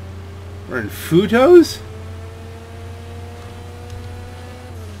 We're in Futos?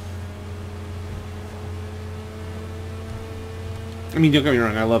 I mean, don't get me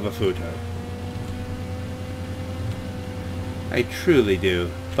wrong, I love a Futo. I truly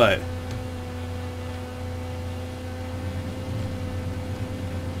do, but...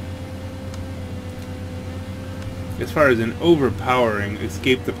 as far as an overpowering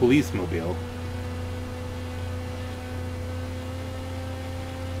escape the police mobile,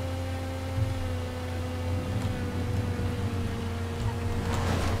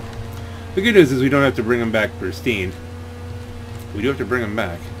 The good news is we don't have to bring them back pristine. We do have to bring them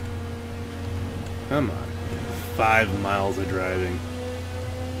back. Come on. 5 miles of driving.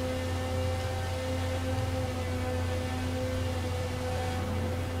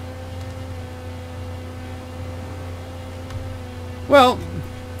 Well,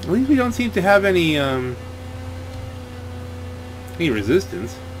 at least we don't seem to have any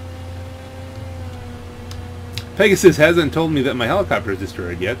resistance. Pegasus hasn't told me that my helicopter is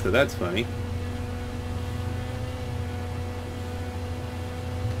destroyed yet, so that's funny.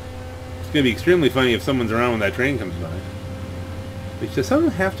 It's going to be extremely funny if someone's around when that train comes by. But does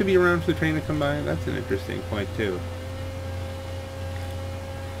someone have to be around for the train to come by? That's an interesting point, too.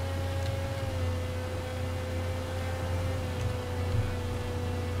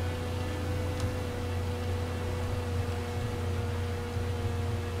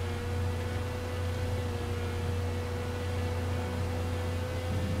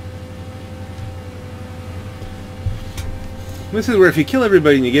 This is where if you kill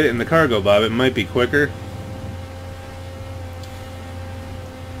everybody and you get it in the cargo, Bob, it might be quicker.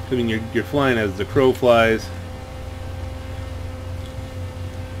 I mean, you're flying as the crow flies.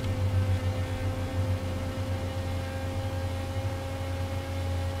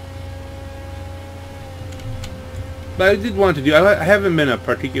 But I did want to do... I haven't been a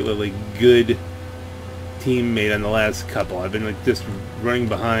particularly good teammate on the last couple. I've been like just running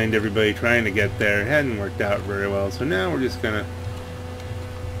behind everybody trying to get there. It hadn't worked out very well, so now we're just gonna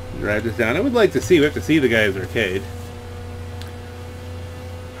drive this down. I would like to see, we have to see the guy's arcade.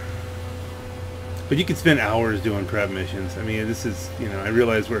 But you could spend hours doing prep missions. I mean, this is, you know, I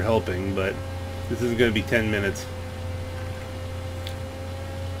realize we're helping, but this isn't going to be 10 minutes.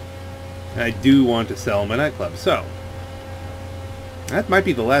 And I do want to sell my nightclub, so that might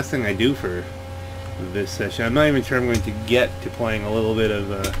be the last thing I do for this session. I'm not even sure I'm going to get to playing a little bit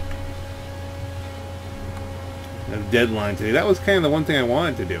of Deadline today. That was kind of the one thing I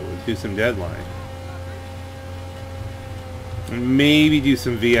wanted to do, was do some Deadline. And maybe do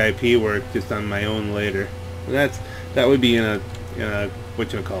some VIP work just on my own later. That would be in a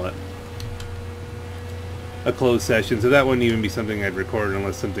whatchamacallit, a closed session, so that wouldn't even be something I'd record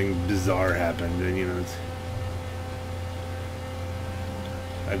unless something bizarre happened, and you know, it's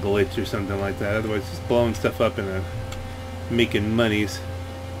a glitch or something like that. Otherwise, just blowing stuff up and making monies.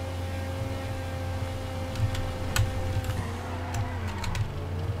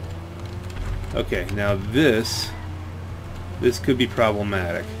 Okay, now this could be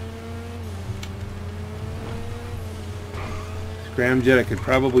problematic. Scramjet, I could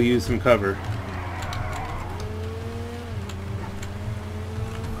probably use some cover.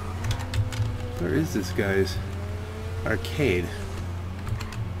 Where is this guy's arcade?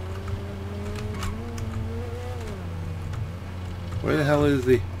 Where the hell is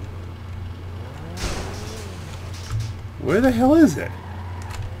the... Where the hell is it?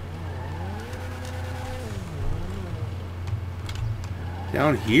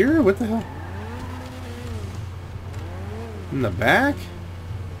 Down here? What the hell? In the back?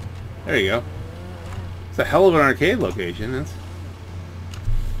 There you go. It's a hell of an arcade location. That's...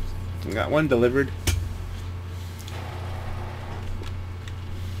 Got one delivered.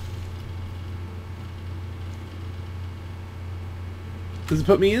 Does it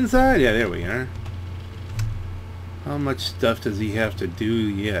put me inside? Yeah, there we are. How much stuff does he have to do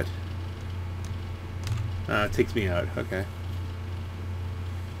yet? It takes me out. Okay.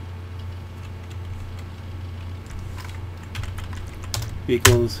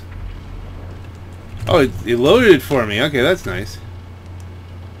 Vehicles. Oh, it loaded it for me. Okay, that's nice.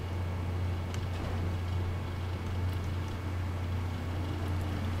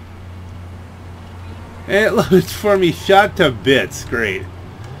 And it loaded for me, shot to bits. Great.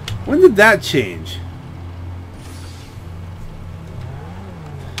 When did that change?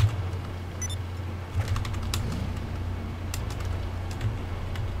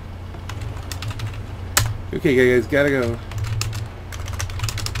 Okay, guys, gotta go.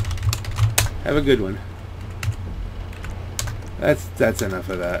 Have a good one. That's enough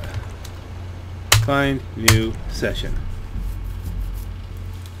of that. Find new session.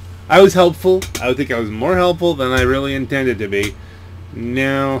 I was helpful. I would think I was more helpful than I really intended to be.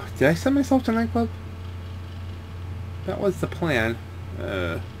 Now, did I send myself to nightclub? That was the plan.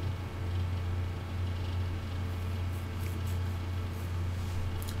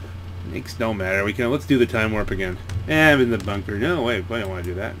 Makes no matter. Let's do the time warp again. I'm in the bunker. No, wait, I don't want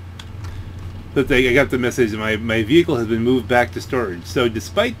to do that. But I got the message that my vehicle has been moved back to storage. So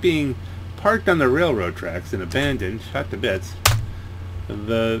despite being parked on the railroad tracks and abandoned, shot to bits,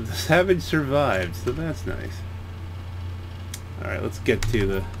 the Savage survived, so that's nice. Alright, let's get to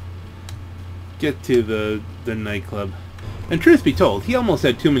the get to the nightclub. And truth be told, he almost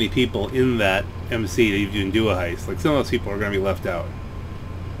had too many people in that MC to even do a heist. Like, some of those people are going to be left out.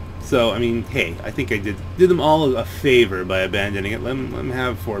 So, I mean, hey, I think I did them all a favor by abandoning it. Let them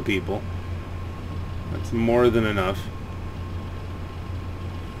have 4 people. That's more than enough.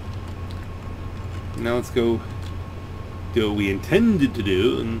 Now let's go do what we intended to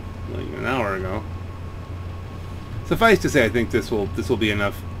do like an hour ago. Suffice to say, I think this will be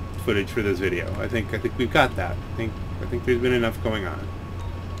enough footage for this video. I think we've got that. I think there's been enough going on.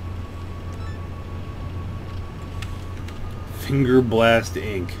 Finger Blast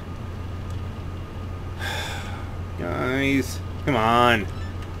Inc. Guys, come on.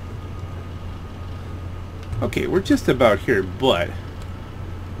 Okay, we're just about here, but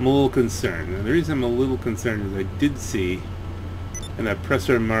I'm a little concerned. And the reason I'm a little concerned is I did see an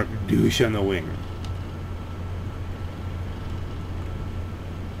oppressor marked douche on the wing.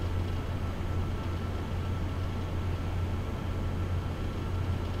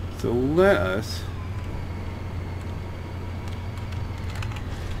 So let us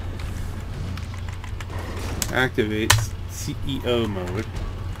activate CEO mode.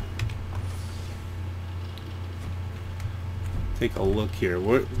 Take a look here.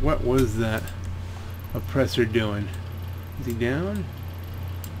 What was that oppressor doing? Is he down?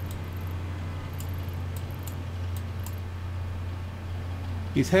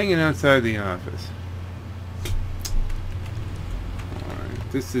 He's hanging outside the office.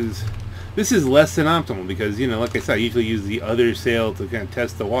 Alright, this is less than optimal because, you know, like I said, I usually use the other sail to kind of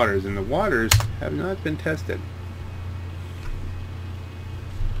test the waters, and the waters have not been tested.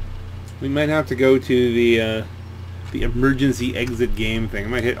 We might have to go to the emergency exit game thing. I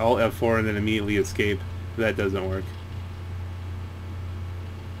might hit Alt F4 and then immediately escape if that doesn't work.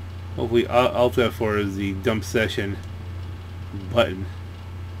 Hopefully Alt F4 is the dump session button.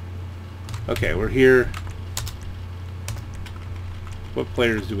 Okay, we're here. What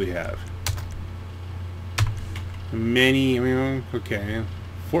players do we have? Many, okay.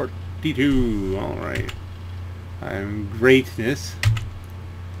 42, alright. I'm greatness.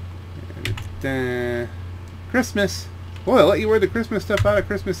 And it's, Christmas. Boy, I'll let you wear the Christmas stuff out of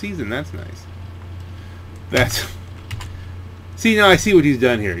Christmas season. That's nice. That's... See, now I see what he's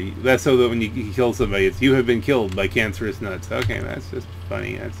done here. That's so that when you kill somebody, it's you have been killed by cancerous nuts. Okay, that's just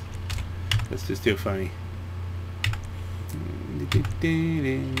funny. That's just too funny.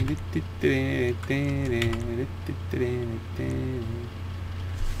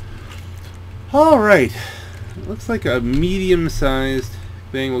 Alright. Looks like a medium-sized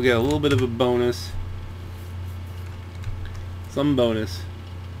thing. We'll get a little bit of a bonus. Some bonus.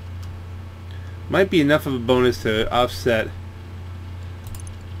 Might be enough of a bonus to offset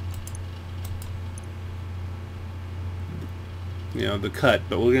the cut,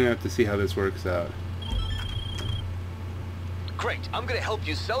 but we're gonna have to see how this works out. Great, I'm gonna help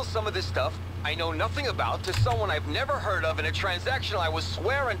you sell some of this stuff I know nothing about to someone I've never heard of in a transaction I will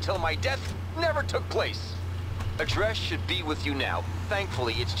swear until my death never took place. Address should be with you now.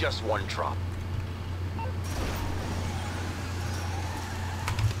 Thankfully, it's just one drop.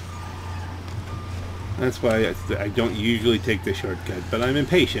 That's why I don't usually take the shortcut, but I'm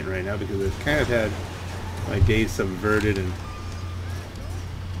impatient right now because I've kind of had my day subverted, and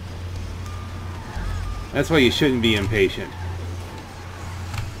that's why you shouldn't be impatient.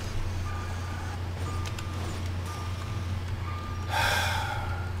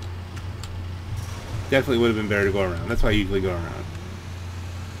 Definitely would have been better to go around. That's why I usually go around.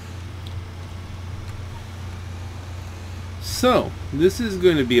 So, this is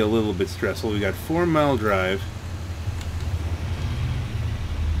going to be a little bit stressful. We got 4-mile drive.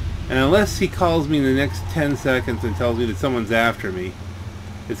 And unless he calls me in the next 10 seconds and tells me that someone's after me,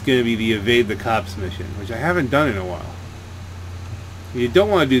 it's going to be the evade the cops mission, which I haven't done in a while. You don't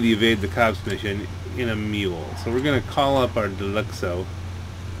want to do the evade the cops mission in a mule. So we're going to call up our Deluxo,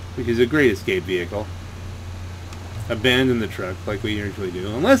 which is a great escape vehicle. Abandon the truck like we usually do.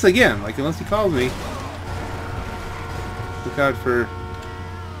 Unless, again, unless he calls me. Look out for...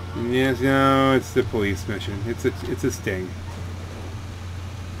 Yes, no, it's the police mission. It's a sting.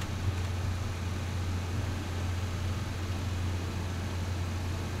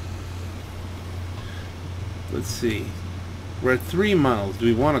 Let's see. We're at 3 miles. Do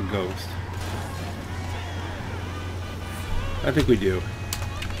we want a ghost? I think we do.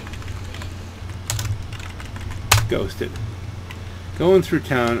 Ghosted. Going through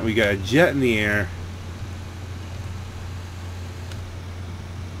town. We got a jet in the air.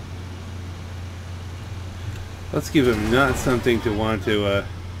 Let's give him not something to want to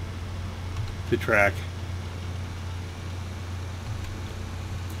track.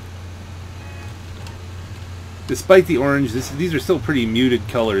 Despite the orange, these are still pretty muted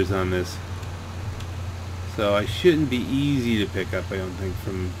colors on this. So I shouldn't be easy to pick up, I don't think,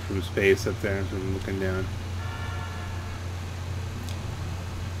 from space up there, from looking down.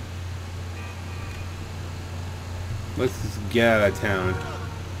 Let's just get out of town.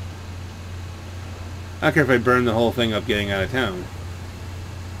 I don't care if I burn the whole thing up getting out of town.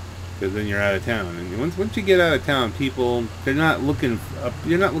 Because then you're out of town. And once you get out of town, people, you're not looking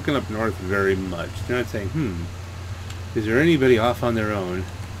up north very much. They're not saying, is there anybody off on their own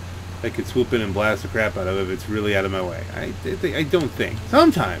that could swoop in and blast the crap out of it if it's really out of my way? I don't think.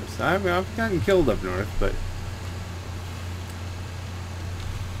 Sometimes. I've gotten killed up north, but...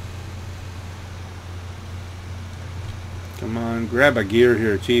 Come on, grab a gear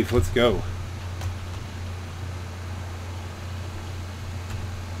here, Chief. Let's go.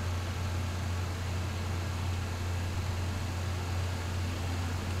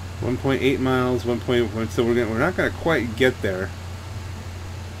 .8 miles, 1.1. So we're not gonna quite get there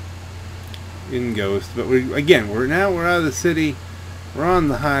in Ghost, but we're out of the city. We're on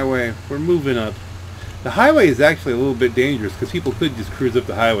the highway. We're moving up. The highway is actually a little bit dangerous because people could just cruise up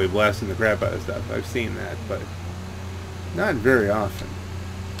the highway blasting the crap out of stuff. I've seen that, but not very often.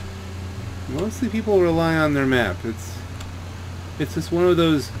 Mostly people rely on their map. It's just one of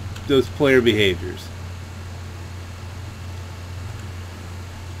those player behaviors.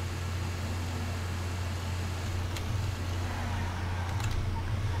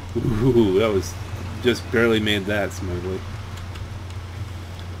 Ooh, that was just barely made that smoothly.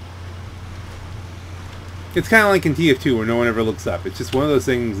 It's kind of like in TF2 where no one ever looks up. It's just one of those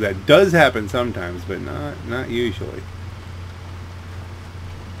things that does happen sometimes, but not usually.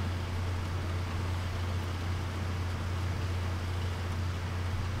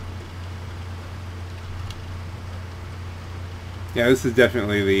 Yeah, this is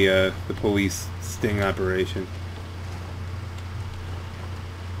definitely the police sting operation.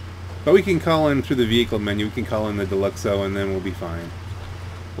 But we can call in through the vehicle menu. We can call in the Deluxo, and then we'll be fine.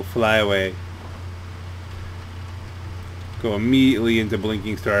 We'll fly away. Go immediately into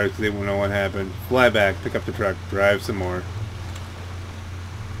blinking stars because they won't know what happened. Fly back, pick up the truck, drive some more.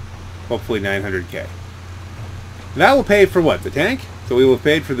 Hopefully 900K. That will pay for what? The tank? So we will have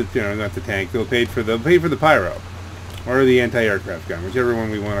paid for the, not the tank. They'll pay for the Pyro, or the anti-aircraft gun, whichever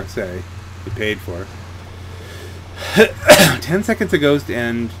one we want to say. We paid for. 10 seconds of Ghost,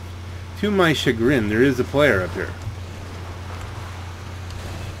 and to my chagrin, there is a player up here.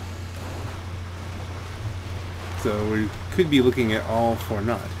 So we could be looking at all for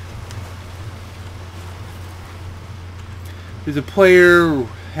naught. There's a player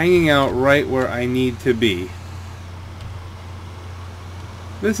hanging out right where I need to be.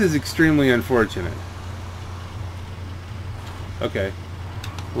 This is extremely unfortunate. Okay,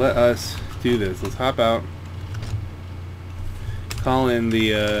 let us do this. Let's hop out. Call in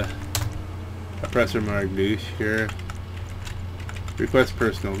the oppressor Mark Douche here. Request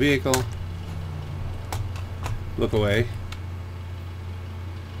personal vehicle. Look away.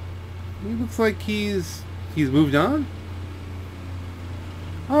 He looks like he's moved on.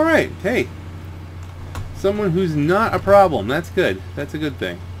 All right, hey, someone who's not a problem. That's good. That's a good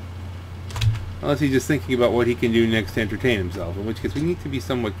thing. Unless he's just thinking about what he can do next to entertain himself, in which case we need to be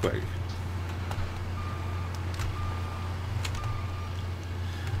somewhat quick.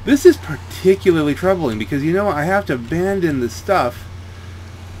 This is particularly troubling because, you know, I have to abandon the stuff.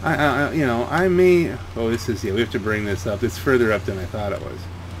 I may... Oh, this is... Yeah, we have to bring this up. It's further up than I thought it was.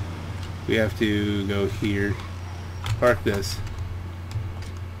 We have to go here. Park this.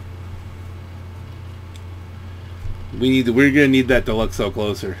 We're going to need that Deluxo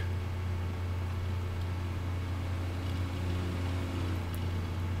closer.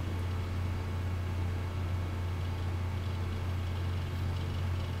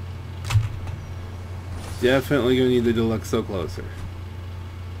 Definitely going to need the Deluxo closer.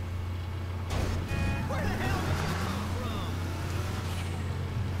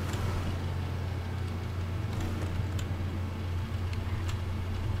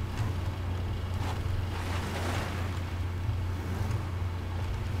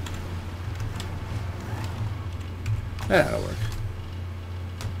 That'll work.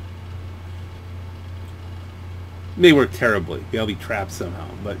 May work terribly. I'll be trapped somehow,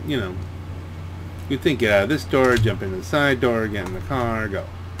 but you know. You'd think, get out of this door, jump into the side door, get in the car, go.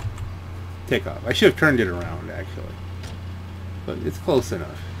 Take off. I should have turned it around, actually. But it's close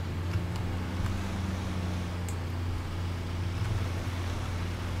enough.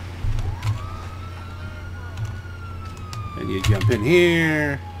 And you jump in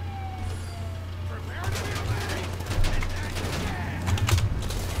here.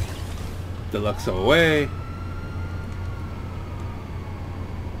 Deluxo away.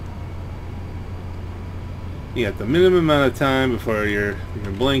 You got the minimum amount of time before you're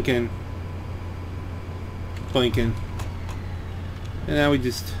blinking. And now we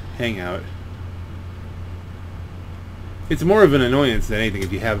just hang out. It's more of an annoyance than anything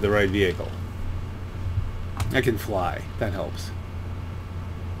if you have the right vehicle. I can fly. That helps.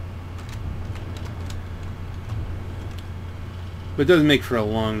 But it doesn't make for a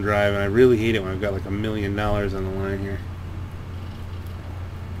long drive, and I really hate it when I've got like $1 million on the line here.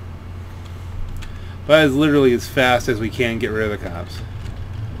 But that is literally as fast as we can get rid of the cops.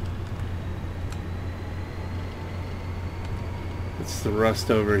 It's the rust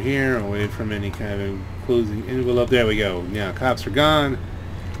over here, away from any kind of closing envelope. There we go. Now cops are gone.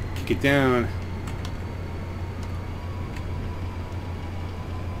 Kick it down.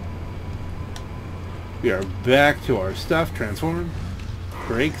 We are back to our stuff. Transform.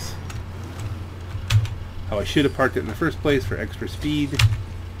 Brakes. How I should have parked it in the first place for extra speed.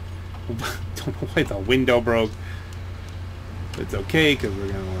 Don't know why the window broke. But it's okay because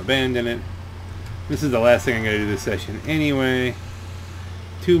we're going to abandon it. This is the last thing I'm going to do this session anyway.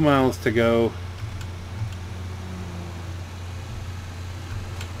 2 miles to go.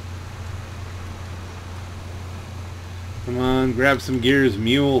 Come on, grab some gears,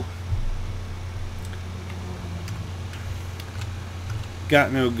 mule.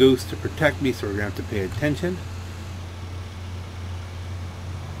 Got no ghost to protect me, so we're going to have to pay attention.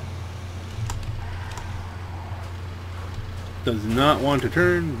 Does not want to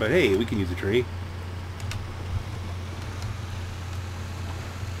turn, but hey, we can use a tree.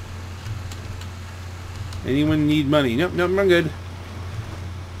 Anyone need money? Nope, nope, I'm good.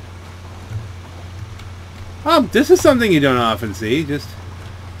 Oh, this is something you don't often see. Just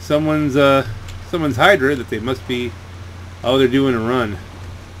someone's Hydra that they must be. Oh, they're doing a run.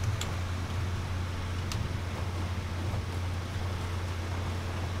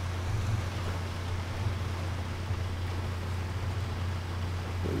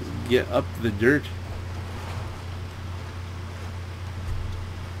 Let's get up the dirt.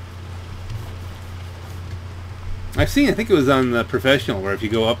 I've seen, I think it was on the professional, where if you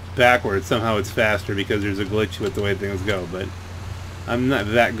go up backwards, somehow it's faster because there's a glitch with the way things go, but I'm not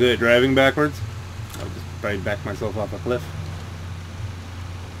that good at driving backwards. I'll just probably back myself off a cliff.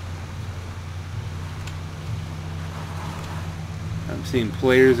 I'm seeing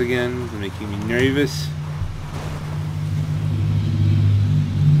players again. It's making me nervous.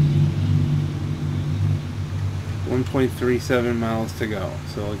 .37 miles to go,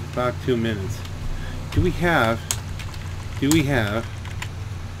 so like about 2 minutes. Do we have by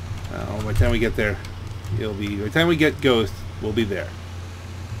the time we get there, by the time we get Ghost, we'll be there.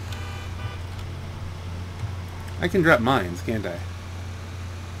 I can drop mines, can't I?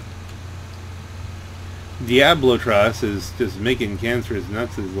 Diablotros is just making Cancerous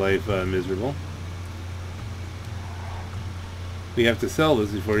Nuts' life miserable. We have to sell this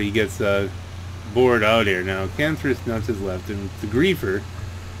before he gets bored out here. Now, Cancerous Nuts is left, and the Griefer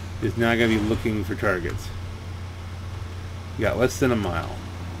is not going to be looking for targets. We got less than a mile.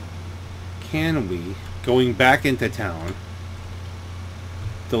 Can we, going back into town,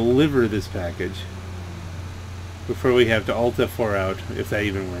 deliver this package before we have to Alt F4 out, if that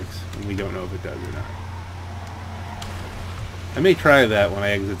even works, and we don't know if it does or not. I may try that when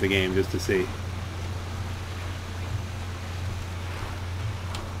I exit the game just to see.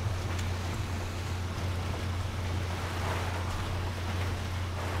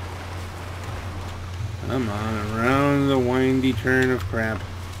 Come on, around the windy turn of crap.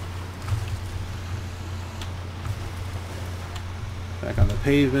 Back on the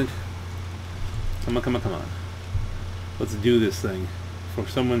pavement. Come on, come on, come on. Let's do this thing before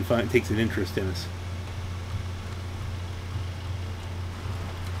someone takes an interest in us.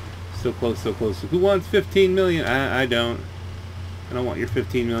 So close, so close. Who wants 15 million? I don't. I don't want your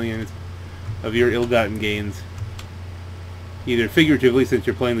 15 million of your ill-gotten gains. Either figuratively, since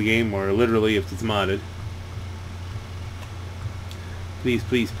you're playing the game, or literally if it's modded. Please,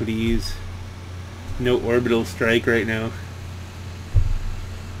 please, please. No orbital strike right now.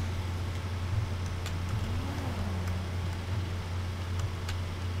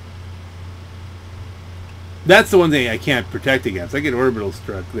 That's the one thing I can't protect against. I get orbital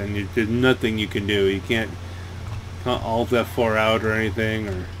struck, then there's nothing you can do. You can't Alt F4 out or anything,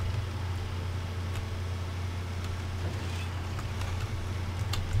 or...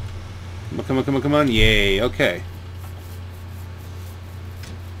 Come on, come on, come on, come on. Yay, okay.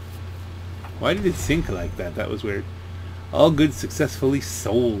 Why did it sink like that? That was weird. All goods successfully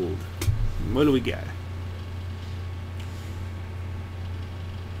sold. What do we got?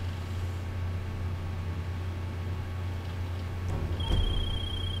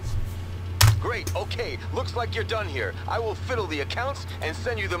 Great, okay. Looks like you're done here. I will fiddle the accounts and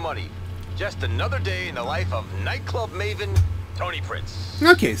send you the money. Just another day in the life of nightclub maven Tony Prince.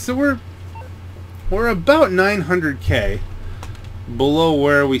 Okay, so we're about 900K below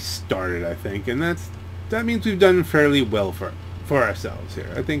where we started, I think, and that means we've done fairly well for ourselves here.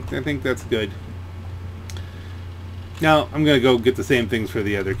 I think that's good. Now I'm gonna go get the same things for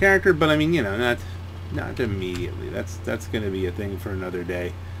the other character, but I mean, you know, not immediately. That's gonna be a thing for another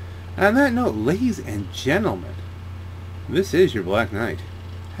day. And on that note, ladies and gentlemen, this is your Black Knight.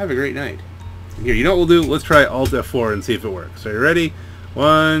 Have a great night. Here, you know what we'll do? Let's try Alt F4 and see if it works. Are you ready?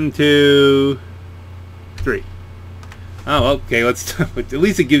 1, 2, 3. Oh, okay. Let's. At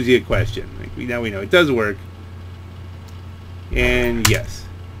least it gives you a question. Like, now we know it does work. And yes.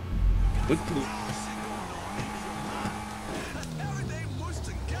 Look.